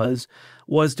intention was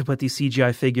to put these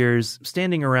CGI figures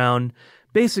standing around,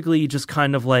 basically just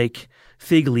kind of like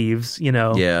fig leaves,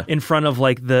 in front of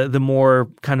like the more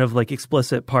kind of like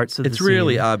explicit parts of the scene. It's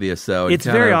really obvious though. It's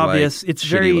very obvious. Like, it's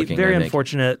very looking, very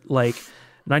unfortunate. Like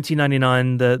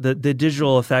 1999, the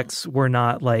digital effects were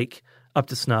not like up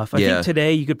to snuff. I think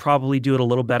today you could probably do it a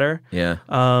little better. Yeah.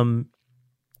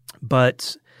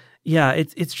 But yeah,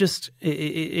 it's just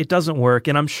it doesn't work.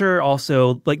 And I'm sure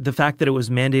also like the fact that it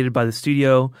was mandated by the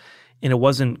studio and it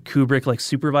wasn't Kubrick like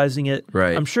supervising it.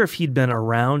 Right. I'm sure if he'd been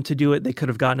around to do it, they could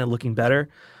have gotten it looking better.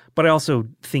 But I also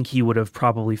think he would have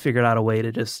probably figured out a way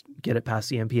to just get it past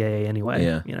the MPAA anyway.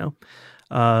 Yeah.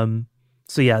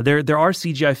 So yeah, there are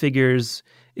CGI figures.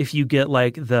 If you get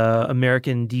like the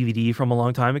American DVD from a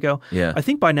long time ago, I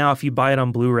think by now if you buy it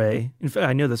on Blu-ray, in fact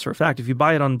I know this for a fact, if you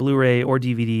buy it on Blu-ray or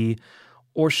DVD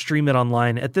or stream it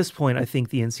online, at this point I think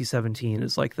the NC-17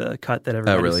 is like the cut that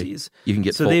everybody sees. You can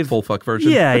get full fuck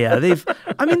version? Yeah.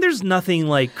 There's nothing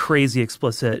like crazy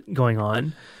explicit going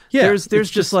on. Yeah, there's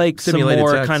just like some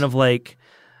more sex. kind of like,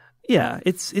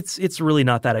 it's really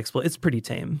not that explicit. It's pretty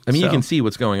tame. I mean, you can see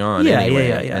what's going on anyway,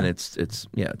 yeah. And it's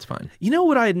fine. You know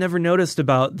what I had never noticed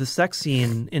about the sex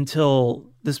scene until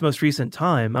this most recent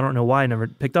time? I don't know why I never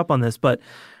picked up on this, but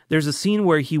there's a scene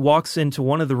where he walks into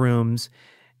one of the rooms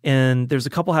and there's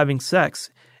a couple having sex.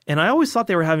 And I always thought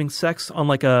they were having sex on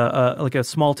like a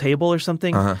small table or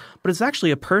something, but it's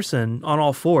actually a person on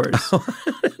all fours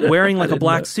wearing like a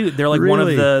black suit. They're like one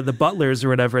of the butlers or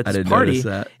whatever at this party,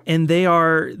 and they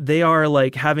are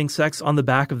like having sex on the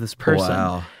back of this person.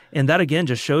 Wow. And that again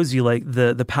just shows you like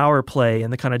the power play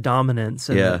and the kind of dominance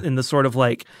and the sort of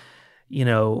like,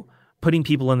 putting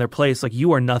people in their place. Like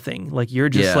you are nothing. Like you're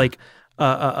just like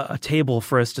a table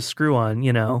for us to screw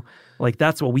on. Like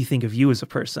that's what we think of you as a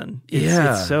person.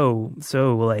 It's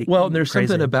so like. Well, there's crazy.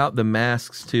 something about the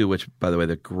masks too, which by the way,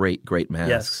 they're great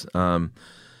masks. Yes.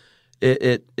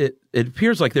 It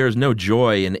appears like there is no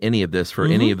joy in any of this for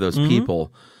any of those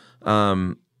people,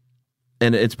 and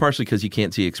it's partially because you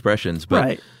can't see expressions,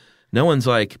 but no one's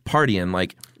like partying.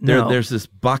 Like there's this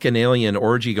bacchanalian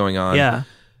orgy going on. Yeah.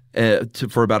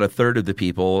 For about a third of the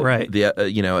people, at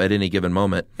any given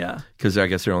moment, because I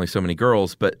guess there are only so many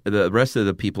girls, but the rest of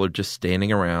the people are just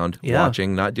standing around,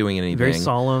 watching, not doing anything. Very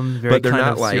solemn, very but they're kind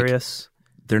not of like, serious.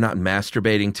 they're not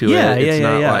masturbating to Yeah, it. It's yeah,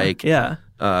 not yeah. like Yeah.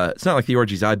 It's not like the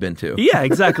orgies I've been to. Yeah,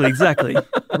 exactly.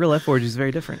 Real life orgy is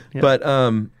very different. Yeah. But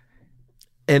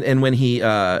and when he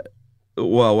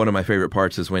one of my favorite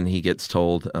parts is when he gets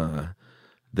told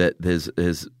that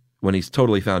his when he's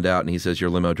totally found out and he says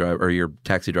your limo driver or your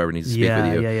taxi driver needs to speak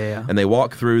with you. Yeah. And they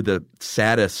walk through the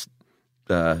saddest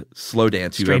slow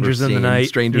dance you've Strangers ever seen. in the Night.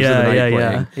 Strangers in the Night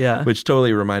playing. Yeah. Which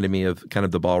totally reminded me of kind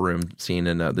of the ballroom scene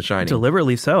in The Shining.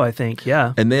 Deliberately so, I think.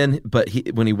 Yeah. And then,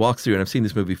 when he walks through, and I've seen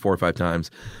this movie 4 or 5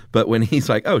 times, but when he's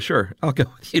like, "Oh, sure, I'll go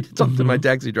with you to talk to my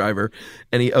taxi driver,"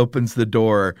 and he opens the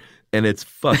door, and it's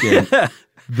fucking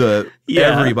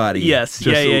everybody. Yes.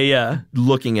 Just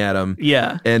looking at him.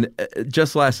 Yeah. And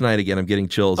just last night, again, I'm getting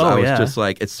chills. I was just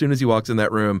like, as soon as he walks in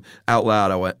that room, out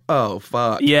loud, I went, "Oh,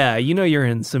 fuck." Yeah, you're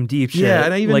in some deep shit. Yeah,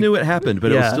 and I even knew it happened,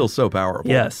 but it was still so powerful.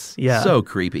 Yes, yeah. So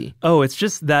creepy. Oh, it's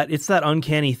just that, it's that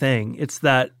uncanny thing. It's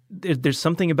that there's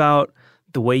something about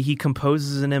the way he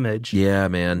composes an image. Yeah,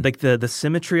 man. Like the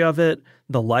symmetry of it,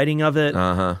 the lighting of it.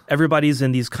 Uh-huh. Everybody's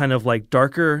in these kind of like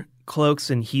darker cloaks,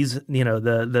 and he's,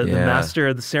 the master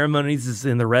of the ceremonies is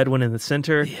in the red one in the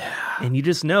center. Yeah. And you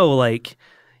just know, like,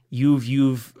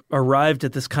 you've arrived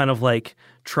at this kind of like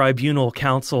tribunal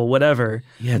council, whatever.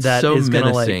 Yeah, it's that so is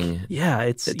gonna, menacing. like, yeah,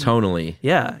 it's tonally.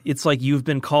 Yeah, it's like you've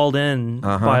been called in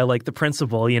by like the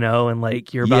principal, and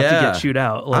like you're about to get chewed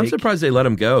out. Like, I'm surprised they let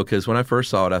him go, because when I first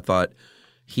saw it, I thought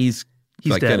he's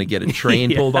like dead. going to get a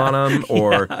train pulled on him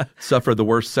or suffer the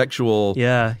worst sexual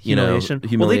humiliation.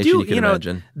 humiliation you can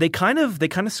imagine. They kind of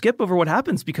skip over what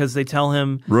happens, because they tell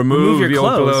him remove your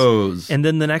clothes. And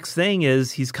then the next thing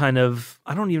is he's kind of,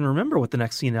 I don't even remember what the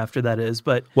next scene after that is,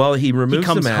 but he removes he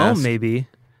comes the mask. home maybe.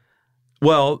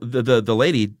 Well, the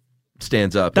lady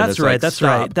stands up. That's and it's right. Like, that's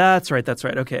Stop. right. That's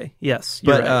right. Okay. Yes.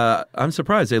 You're right. I'm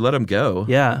surprised they let him go.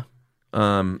 Yeah.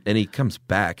 And he comes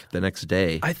back the next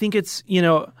day. I think it's,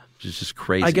 It's just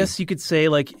crazy. I guess you could say,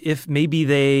 like, if maybe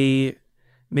they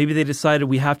decided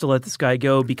we have to let this guy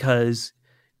go because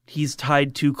he's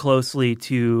tied too closely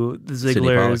to the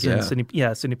Zigglers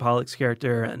and Sidney Pollack's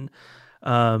character, and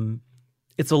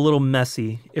it's a little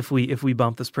messy if we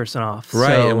bump this person off.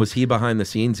 Right. So, and was he behind the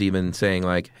scenes even saying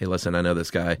like, "Hey, listen, I know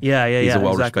this guy. Yeah. He's a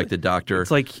well-respected doctor.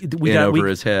 It's like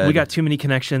his head. We got too many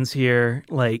connections here.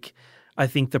 Like, I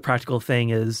think the practical thing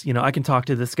is, I can talk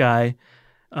to this guy.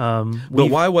 But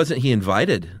why wasn't he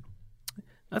invited?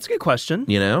 That's a good question.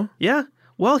 Yeah.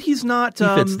 Well, he's not. He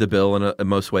fits the bill in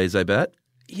most ways, I bet.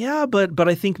 Yeah, but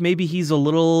I think maybe he's a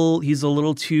little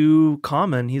too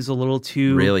common. He's a little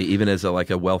too really, even as a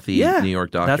wealthy New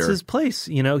York doctor. That's his place.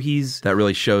 That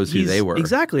really shows who they were.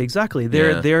 Exactly.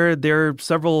 They're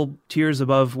several tiers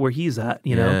above where he's at.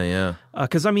 Yeah.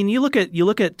 Because you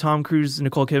look at Tom Cruise and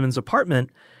Nicole Kidman's apartment.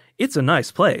 It's a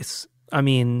nice place.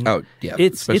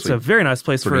 It's a very nice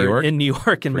place in New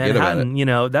York and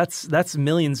Manhattan. That's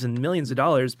millions and millions of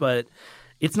dollars, but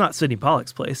it's not Sidney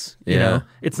Pollack's place.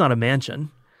 It's not a mansion.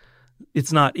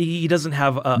 It's not. He doesn't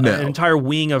have an entire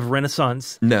wing of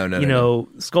Renaissance. No.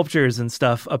 Sculptures and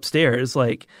stuff upstairs.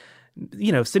 Like,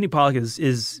 Sidney Pollack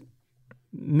is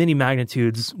many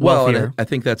magnitudes wealthier. Well, and I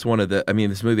think that's one of the.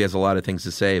 This movie has a lot of things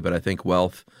to say, but I think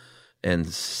wealth and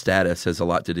status has a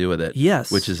lot to do with it. Yes,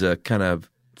 which is a kind of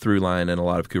through line in a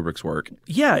lot of Kubrick's work.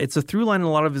 Yeah, it's a through line in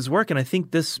a lot of his work, and I think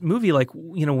this movie, like,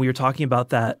 we were talking about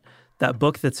that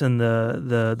book that's in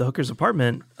the hooker's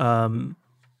apartment,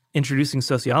 introducing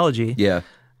sociology. Yeah,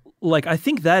 like, I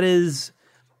think that is,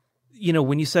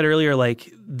 when you said earlier,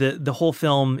 like, the whole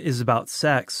film is about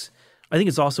sex. I think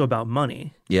it's also about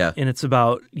money. Yeah, and it's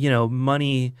about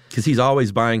money, because he's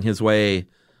always buying his way.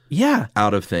 Yeah,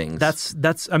 out of things.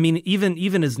 That's.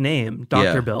 Even his name,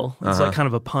 Dr. Bill. It's like kind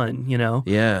of a pun,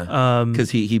 Yeah, because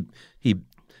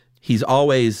he's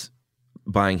always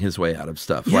buying his way out of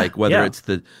stuff. Yeah, like whether it's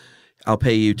I'll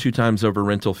pay you 2 times over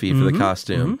rental fee for the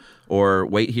costume, or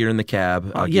wait here in the cab.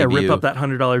 I'll give rip you, up that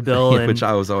 $100 bill. And which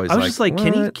I was always just like,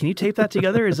 what? can you tape that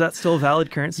together? Is that still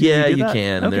valid currency? Yeah, you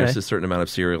can. Okay. There's a certain amount of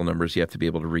serial numbers you have to be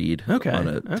able to read on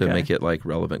it to make it like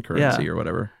relevant currency or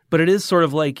whatever. But it is sort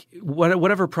of like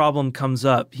whatever problem comes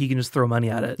up, he can just throw money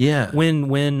at it. Yeah. When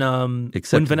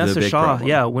Vanessa Shaw,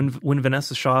 problem. when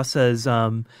Vanessa Shaw says,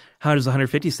 "How does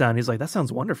 150 sound?" He's like, "That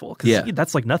sounds wonderful," because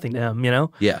that's like nothing to him,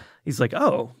 Yeah. He's like,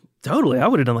 "Oh, totally. I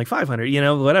would have done like 500,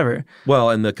 whatever."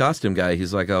 Well, and the costume guy,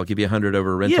 he's like, "I'll give you 100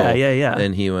 over rental." Yeah.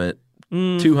 And he went,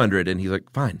 200, and he's like,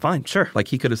 fine, sure. Like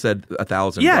he could have said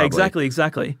 1,000. Yeah, probably.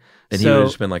 exactly. And he would have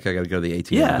just been like, I got to go to the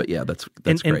ATM. Yeah. But yeah, that's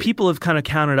and great. people have kind of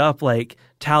counted up, like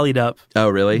tallied up. Oh,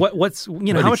 really? What's how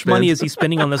much money is he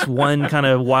spending on this one kind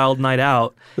of wild night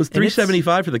out? It was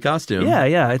 $375 for the costume.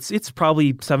 Yeah. It's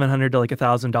probably $700 to like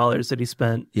 $1,000 that he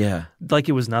spent. Yeah, like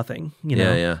it was nothing. You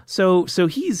know. Yeah. So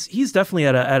he's definitely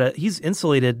at a he's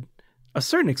insulated a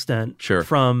certain extent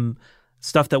from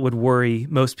stuff that would worry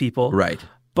most people. Right.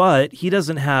 But he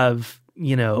doesn't have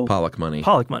Pollock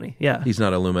money. Yeah. He's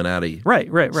not Illuminati. Right.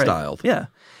 Styled. Yeah.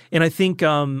 And I think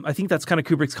that's kind of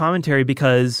Kubrick's commentary,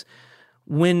 because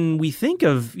when we think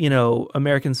of,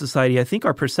 American society, I think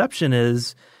our perception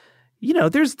is,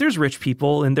 there's rich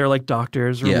people and they're like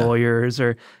doctors or lawyers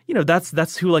or,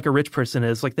 that's who like a rich person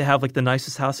is. Like they have like the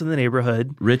nicest house in the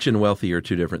neighborhood. Rich and wealthy are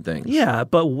two different things. Yeah.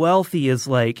 But wealthy is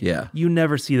like, you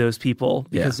never see those people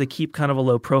because they keep kind of a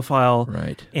low profile.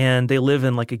 Right. And they live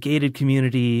in like a gated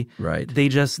community. Right. They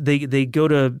go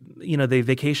to, they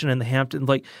vacation in the Hamptons.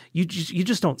 Like you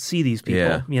just don't see these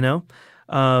people,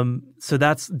 So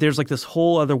there's like this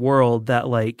whole other world that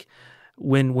like,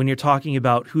 when you're talking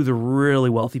about who the really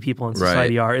wealthy people in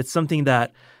society are, it's something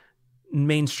that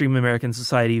mainstream American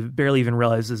society barely even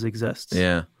realizes exists.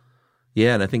 Yeah.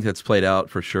 Yeah, and I think that's played out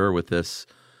for sure with this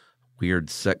weird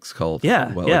sex cult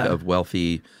of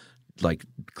wealthy, like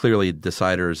clearly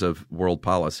deciders of world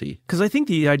policy. Because I think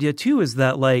the idea too is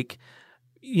that like,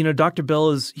 Dr.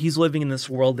 Bill he's living in this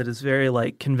world that is very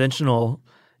like conventional.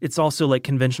 It's also like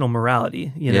conventional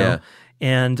morality, know?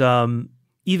 And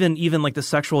even like the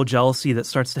sexual jealousy that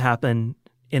starts to happen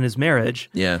in his marriage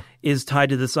is tied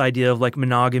to this idea of like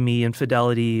monogamy and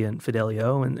fidelity and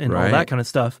fidelio and all that kind of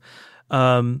stuff.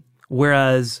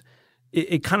 Whereas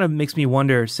it kind of makes me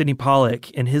wonder, Sidney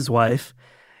Pollack and his wife,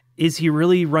 is he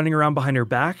really running around behind her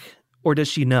back, or does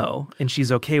she know and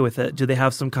she's okay with it? Do they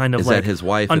have some kind of is like that his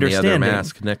wife and the other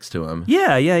mask next to him?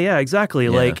 Yeah, exactly.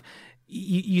 Yeah. Like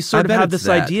you sort of have this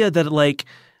idea that like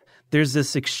there's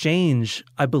this exchange.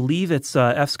 I believe it's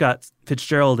F. Scott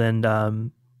Fitzgerald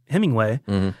and Hemingway.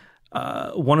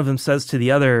 Mm-hmm. One of them says to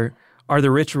the other, "Are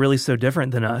the rich really so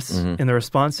different than us?" Mm-hmm. And the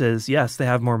response is, "Yes, they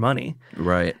have more money."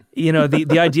 Right.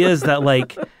 The idea is that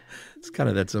like it's kind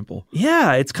of that simple.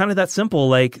 Yeah, it's kind of that simple.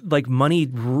 Like money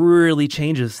really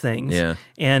changes things. Yeah.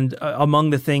 And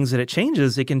among the things that it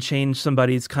changes, it can change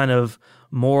somebody's kind of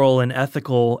moral and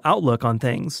ethical outlook on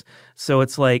things. So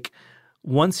it's like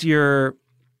once you're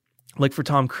like for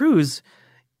Tom Cruise,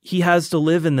 he has to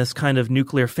live in this kind of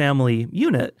nuclear family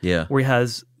unit where he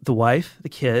has the wife, the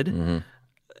kid.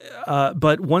 Mm-hmm.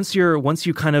 But once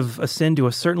you kind of ascend to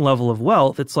a certain level of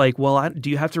wealth, it's like, well, do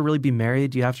you have to really be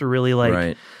married? Do you have to really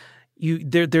like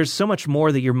there's so much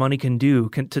more that your money can do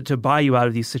to buy you out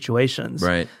of these situations.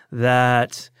 Right.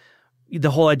 That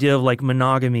the whole idea of like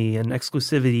monogamy and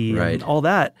exclusivity and all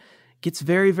that gets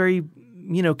very, very,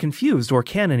 confused, or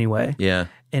can anyway. Yeah.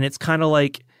 And it's kind of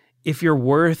like, if you're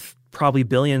worth probably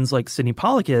billions like Sidney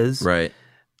Pollack is,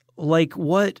 like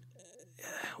what,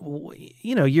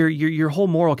 your whole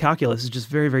moral calculus is just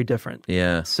very, very different.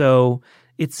 Yeah. So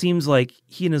it seems like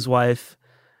he and his wife,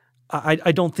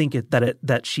 I don't think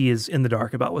that she is in the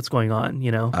dark about what's going on,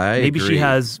 Maybe agree. she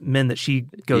has men that she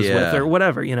goes with or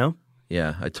whatever,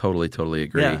 Yeah, I totally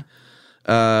agree. Yeah.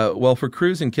 Well, for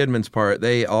Cruise and Kidman's part,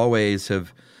 they always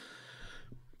have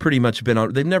pretty much been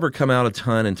on. They've never come out a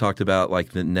ton and talked about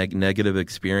like the negative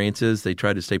experiences. They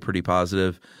tried to stay pretty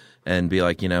positive and be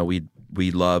like,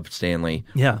 we loved Stanley.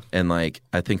 Yeah. And like,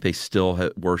 I think they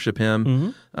still worship him.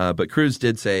 Mm-hmm. But Cruise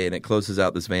did say, and it closes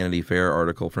out this Vanity Fair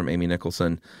article from Amy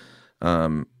Nicholson.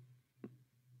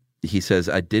 He says,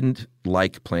 I didn't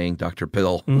like playing Dr.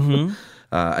 Bill. Mm-hmm.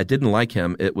 I didn't like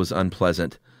him. It was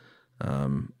unpleasant.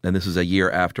 And this was a year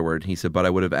afterward. He said, but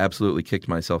I would have absolutely kicked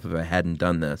myself if I hadn't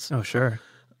done this. Oh, sure.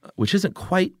 Which isn't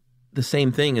quite the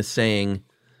same thing as saying,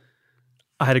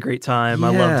 I had a great time. I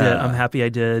loved it. I'm happy I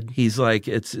did. He's like,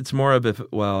 it's more of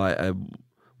I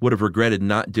would have regretted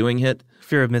not doing it.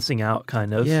 Fear of missing out,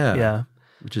 kind of. Yeah.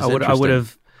 Which is I would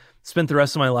have spent the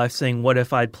rest of my life saying, what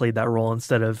if I'd played that role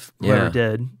instead of whoever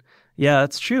did? Yeah,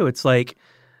 that's true. It's like,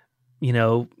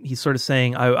 he's sort of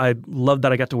saying, I love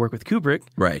that I got to work with Kubrick.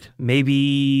 Right.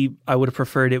 Maybe I would have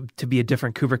preferred it to be a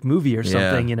different Kubrick movie or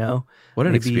something, What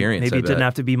an experience. Maybe it didn't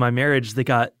have to be my marriage that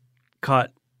got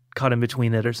caught in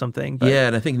between it or something. But. Yeah,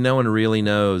 and I think no one really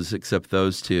knows except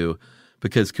those two,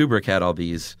 because Kubrick had all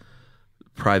these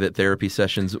private therapy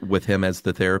sessions with him as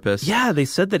the therapist. Yeah, they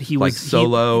said that he like was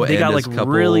solo. They and got like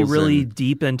really really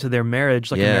deep into their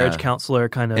marriage, like a marriage counselor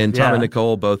kind of. And Tom and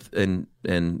Nicole both and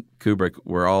Kubrick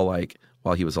were all like,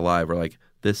 while he was alive, were like,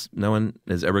 no one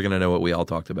is ever going to know what we all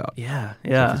talked about. Yeah.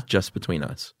 It's just between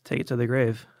us. Take it to the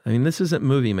grave. I mean, this isn't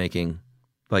movie making,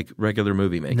 like regular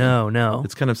movie making. No.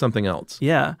 It's kind of something else.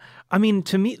 Yeah. I mean,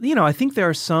 to me, I think there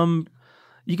are some,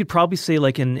 you could probably say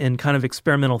like in kind of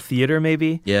experimental theater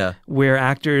maybe. Yeah. Where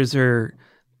actors are,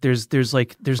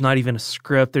 there's not even a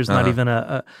script. There's not even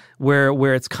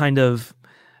where it's kind of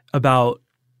about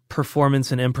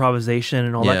performance and improvisation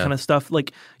and all that kind of stuff.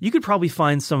 Like you could probably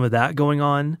find some of that going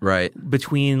on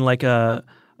between like a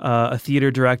theater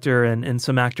director and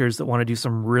some actors that want to do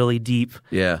some really deep,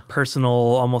 personal,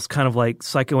 almost kind of like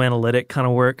psychoanalytic kind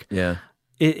of work. Yeah.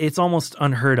 It's almost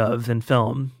unheard of in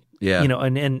film. Yeah.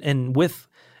 And with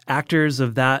actors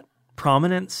of that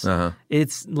prominence,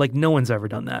 it's like no one's ever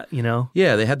done that,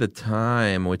 Yeah, they had the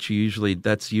time, which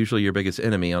that's usually your biggest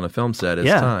enemy on a film set is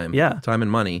time. Yeah. Time and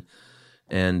money.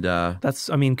 And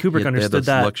Kubrick understood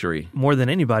that luxury more than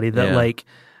anybody, that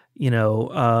you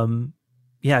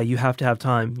have to have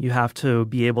time. You have to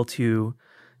be able to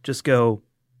just go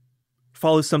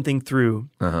follow something through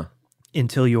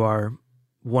until you are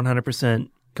 100%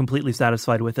 completely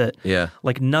satisfied with it. Yeah.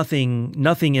 Like nothing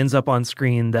ends up on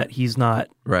screen that he's not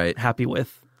happy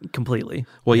with completely.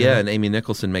 Well, and Amy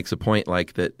Nicholson makes a point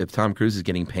like that if Tom Cruise is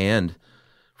getting panned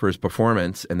for his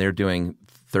performance and they're doing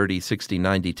 30, 60,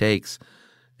 90 takes,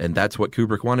 and that's what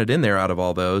Kubrick wanted in there out of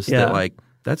all those,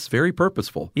 that's very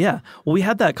purposeful. Yeah. Well, we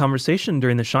had that conversation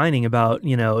during The Shining about,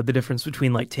 the difference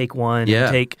between like take 1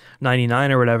 and take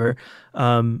 99 or whatever.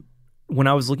 When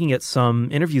I was looking at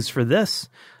some interviews for this,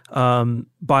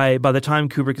 by the time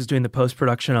Kubrick is doing the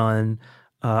post-production on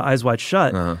Eyes Wide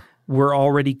Shut, we're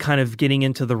already kind of getting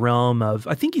into the realm of,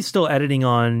 I think he's still editing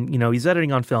on, he's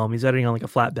editing on film, he's editing on like a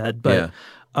flatbed, but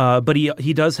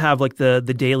he does have like the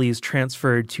dailies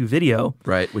transferred to video,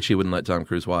 right? Which he wouldn't let Tom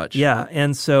Cruise watch. Yeah,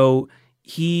 and so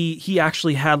he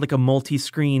actually had like a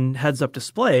multi-screen heads-up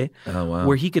display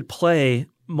where he could play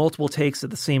multiple takes at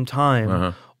the same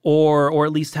time, or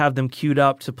at least have them queued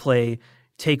up to play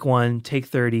take 1, take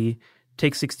 30,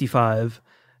 take 65,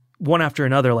 one after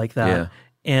another like that. Yeah.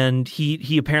 And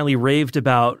he apparently raved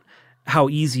about how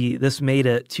easy this made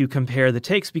it to compare the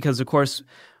takes because, of course,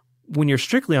 when you're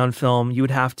strictly on film, you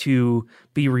would have to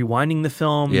be rewinding the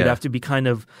film. You'd have to be kind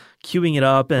of queuing it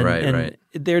up, and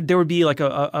there would be like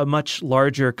a much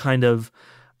larger kind of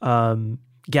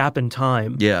gap in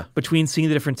time between seeing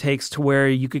the different takes to where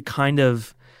you could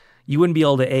you wouldn't be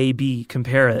able to A/B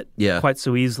compare it quite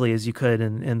so easily as you could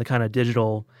in the kind of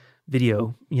digital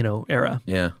video era.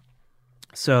 Yeah.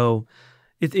 So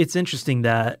it's interesting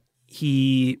that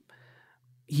he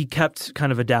kept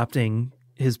kind of adapting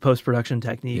his post-production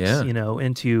techniques,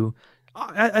 into,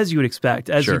 as you would expect,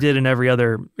 as he did in every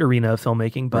other arena of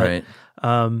filmmaking. But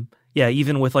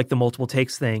even with like the multiple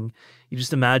takes thing, you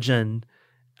just imagine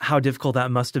how difficult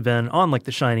that must have been on like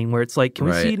The Shining, where it's like, can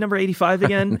we see number 85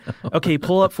 again? Okay,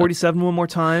 pull up 47 one more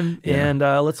time, and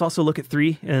let's also look at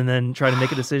 3 and then try to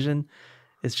make a decision.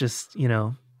 It's just,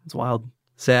 it's wild.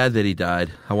 Sad that he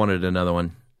died. I wanted another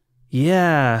one.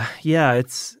 Yeah,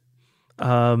 it's...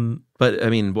 But I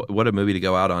mean, what a movie to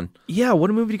go out on. Yeah,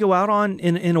 what a movie to go out on.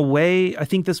 In a way, I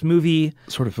think this movie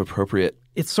sort of appropriate.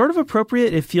 It's sort of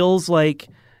appropriate. It feels like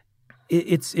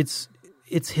it's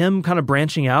him kind of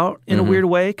branching out in a weird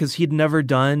way because he'd never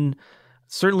done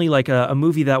certainly like a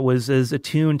movie that was as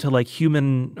attuned to like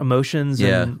human emotions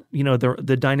and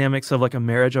the dynamics of like a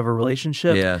marriage, of a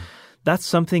relationship. Yeah, that's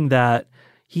something that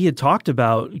he had talked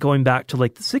about going back to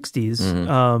like the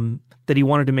 60s. That he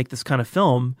wanted to make this kind of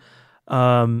film.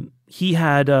 He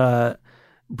had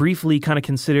briefly kind of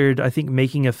considered, I think,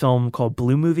 making a film called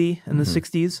Blue Movie in the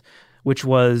 60s, which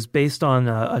was based on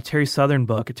a Terry Southern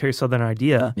book, a Terry Southern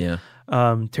idea. Yeah.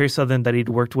 Terry Southern that he'd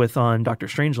worked with on Dr.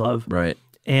 Strangelove. Right.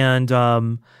 And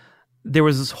there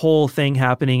was this whole thing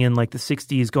happening in like the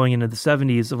 60s going into the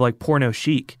 70s of like porno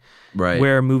chic,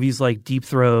 where movies like Deep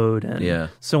Throat and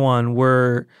so on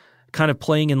were kind of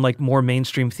playing in like more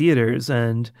mainstream theaters.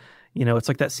 And it's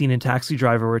like that scene in Taxi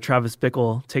Driver where Travis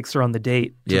Bickle takes her on the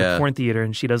date to the porn theater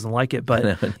and she doesn't like it.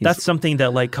 But that's something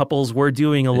that like couples were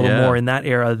doing a little more in that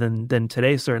era than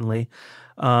today, certainly.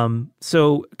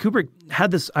 So Kubrick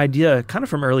had this idea kind of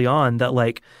from early on that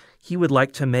like he would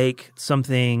like to make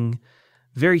something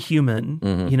very human,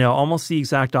 almost the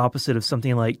exact opposite of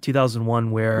something like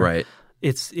 2001 where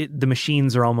the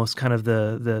machines are almost kind of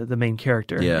the main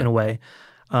character in a way.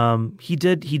 He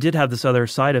did have this other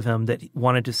side of him that he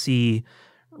wanted to see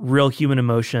real human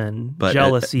emotion,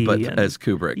 jealousy, but as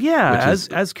Kubrick,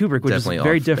 as Kubrick, which is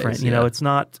very different.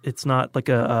 Base, it's not like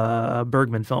a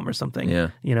Bergman film or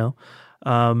something.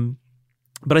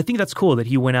 But I think that's cool that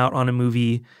he went out on a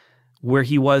movie where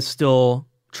he was still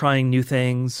trying new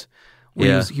things,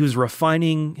 where he was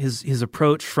refining his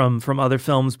approach from other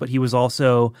films, but he was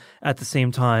also at the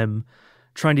same time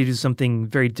trying to do something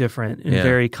very different and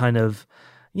very kind of,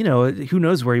 who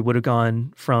knows where he would have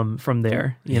gone from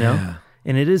there, you know?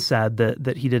 And it is sad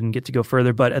that he didn't get to go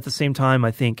further. But at the same time,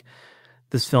 I think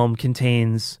this film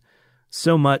contains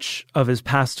so much of his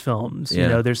past films. You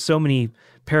know, there's so many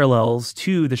parallels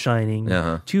to The Shining,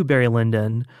 to Barry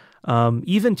Lyndon.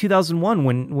 Even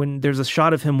 2001, when there's a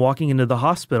shot of him walking into the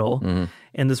hospital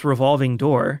and this revolving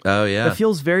door. Oh, yeah. It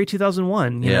feels very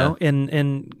 2001, you know?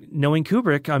 And knowing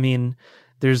Kubrick, I mean,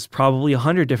 there's probably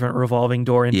 100 different revolving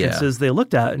door entrances they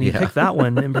looked at, and he picked that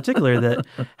one in particular that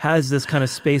has this kind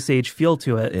of space age feel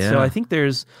to it. So I think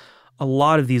there's a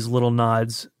lot of these little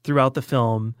nods throughout the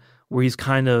film where he's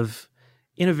kind of,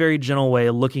 in a very gentle way,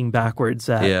 looking backwards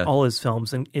at all his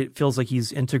films, and it feels like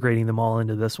he's integrating them all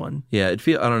into this one. Yeah, I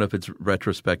don't know if it's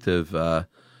retrospective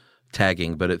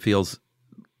tagging, but it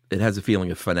has a feeling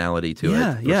of finality to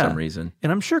it for some reason.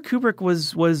 And I'm sure Kubrick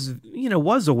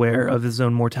was aware of his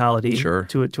own mortality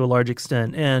to a large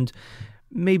extent, and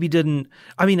maybe didn't.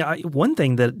 I mean, one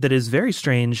thing that is very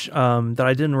strange that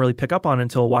I didn't really pick up on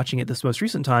until watching it this most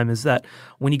recent time is that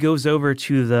when he goes over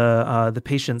to the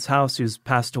patient's house who's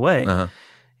passed away,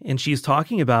 and she's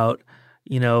talking about,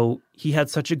 he had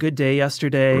such a good day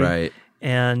yesterday, right?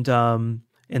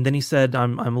 And then he said,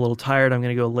 I'm a little tired. I'm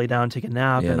going to go lay down and take a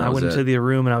nap. And I went into the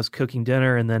room and I was cooking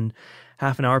dinner. And then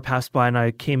half an hour passed by and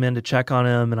I came in to check on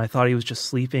him. And I thought he was just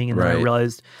sleeping. And then I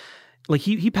realized, like,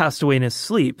 he passed away in his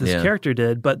sleep. This character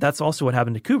did. But that's also what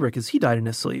happened to Kubrick, is he died in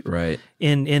his sleep. Right.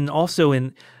 And also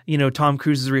in, Tom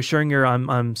Cruise is reassuring her,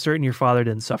 I'm certain your father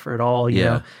didn't suffer at all. You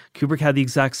know, Kubrick had the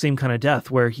exact same kind of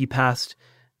death where he passed,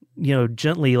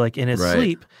 gently, like in his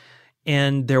sleep.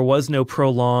 And there was no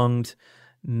prolonged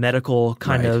medical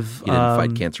kind of... He didn't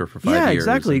fight cancer for 5 years.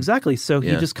 Yeah, exactly. So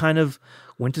he just kind of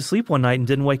went to sleep one night and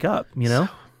didn't wake up, So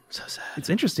sad. It's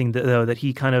interesting, though, that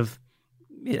he kind of...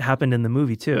 It happened in the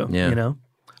movie, too, All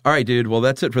right, dude. Well,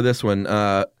 that's it for this one.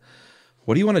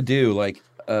 What do you want to do? Like,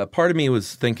 part of me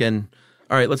was thinking,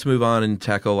 all right, let's move on and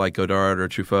tackle, like, Godard or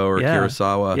Truffaut or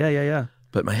Kurosawa. Yeah.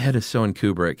 But my head is so in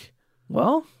Kubrick.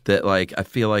 Well... That, like, I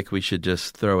feel like we should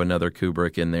just throw another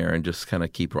Kubrick in there and just kind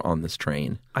of keep on this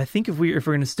train. I think if we're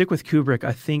going to stick with Kubrick,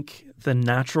 I think the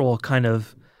natural kind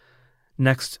of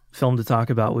next film to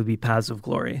talk about would be Paths of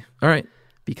Glory. All right.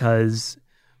 Because...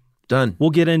 Done.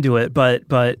 We'll get into it, but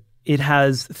it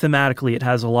has, thematically, it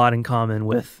has a lot in common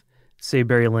with, say,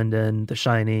 Barry Lyndon, The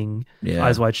Shining,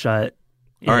 Eyes Wide Shut.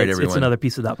 All right, everyone. It's another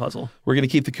piece of that puzzle. We're going to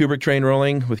keep the Kubrick train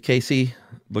rolling with Casey.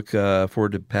 Look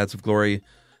forward to Paths of Glory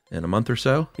in a month or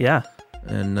so. Yeah.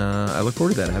 And I look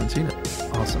forward to that. I haven't seen it.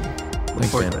 Awesome.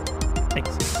 Thanks, man.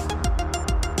 Thanks.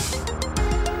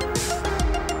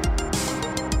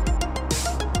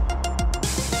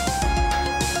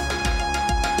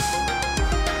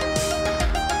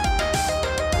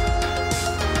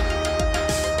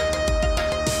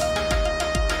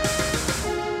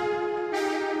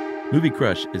 Movie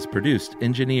Crush is produced,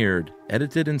 engineered,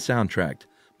 edited, and soundtracked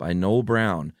by Noel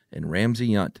Brown and Ramsey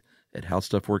Yunt at How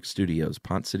Stuff Works Studios,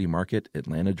 Pont City Market,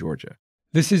 Atlanta, Georgia.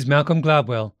 This is Malcolm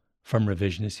Gladwell from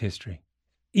Revisionist History.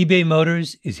 eBay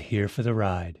Motors is here for the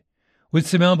ride. With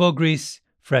some elbow grease,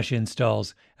 fresh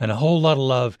installs, and a whole lot of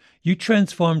love, you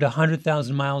transformed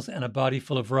 100,000 miles and a body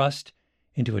full of rust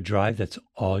into a drive that's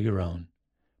all your own.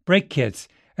 Brake kits,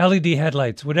 LED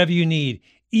headlights, whatever you need,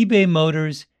 eBay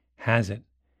Motors has it.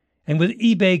 And with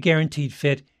eBay Guaranteed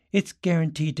Fit, it's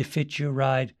guaranteed to fit your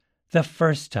ride the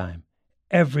first time,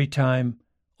 every time,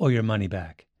 or your money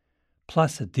back.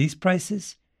 Plus, at these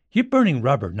prices, you're burning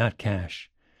rubber, not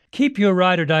cash. Keep your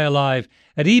ride or die alive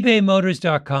at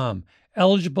ebaymotors.com.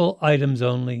 Eligible items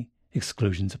only.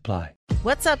 Exclusions apply.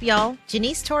 What's up, y'all?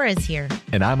 Janice Torres here.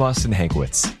 And I'm Austin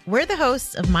Hankwitz. We're the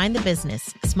hosts of Mind the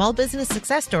Business, Small Business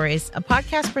Success Stories, a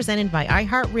podcast presented by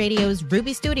iHeartRadio's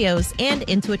Ruby Studios and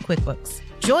Intuit QuickBooks.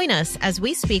 Join us as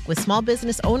we speak with small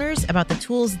business owners about the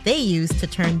tools they use to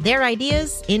turn their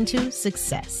ideas into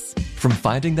success. From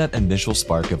finding that initial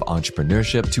spark of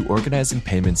entrepreneurship to organizing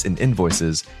payments and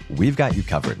invoices, we've got you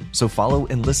covered. So follow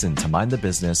and listen to Mind the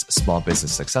Business, Small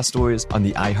Business Success Stories on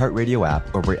the iHeartRadio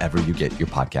app or wherever you get your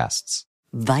podcasts.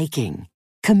 Viking,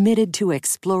 committed to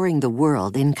exploring the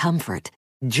world in comfort.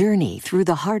 Journey through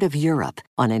the heart of Europe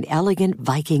on an elegant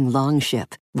Viking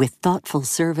longship with thoughtful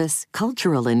service,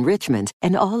 cultural enrichment,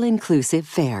 and all-inclusive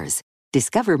fares.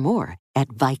 Discover more at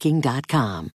Viking.com.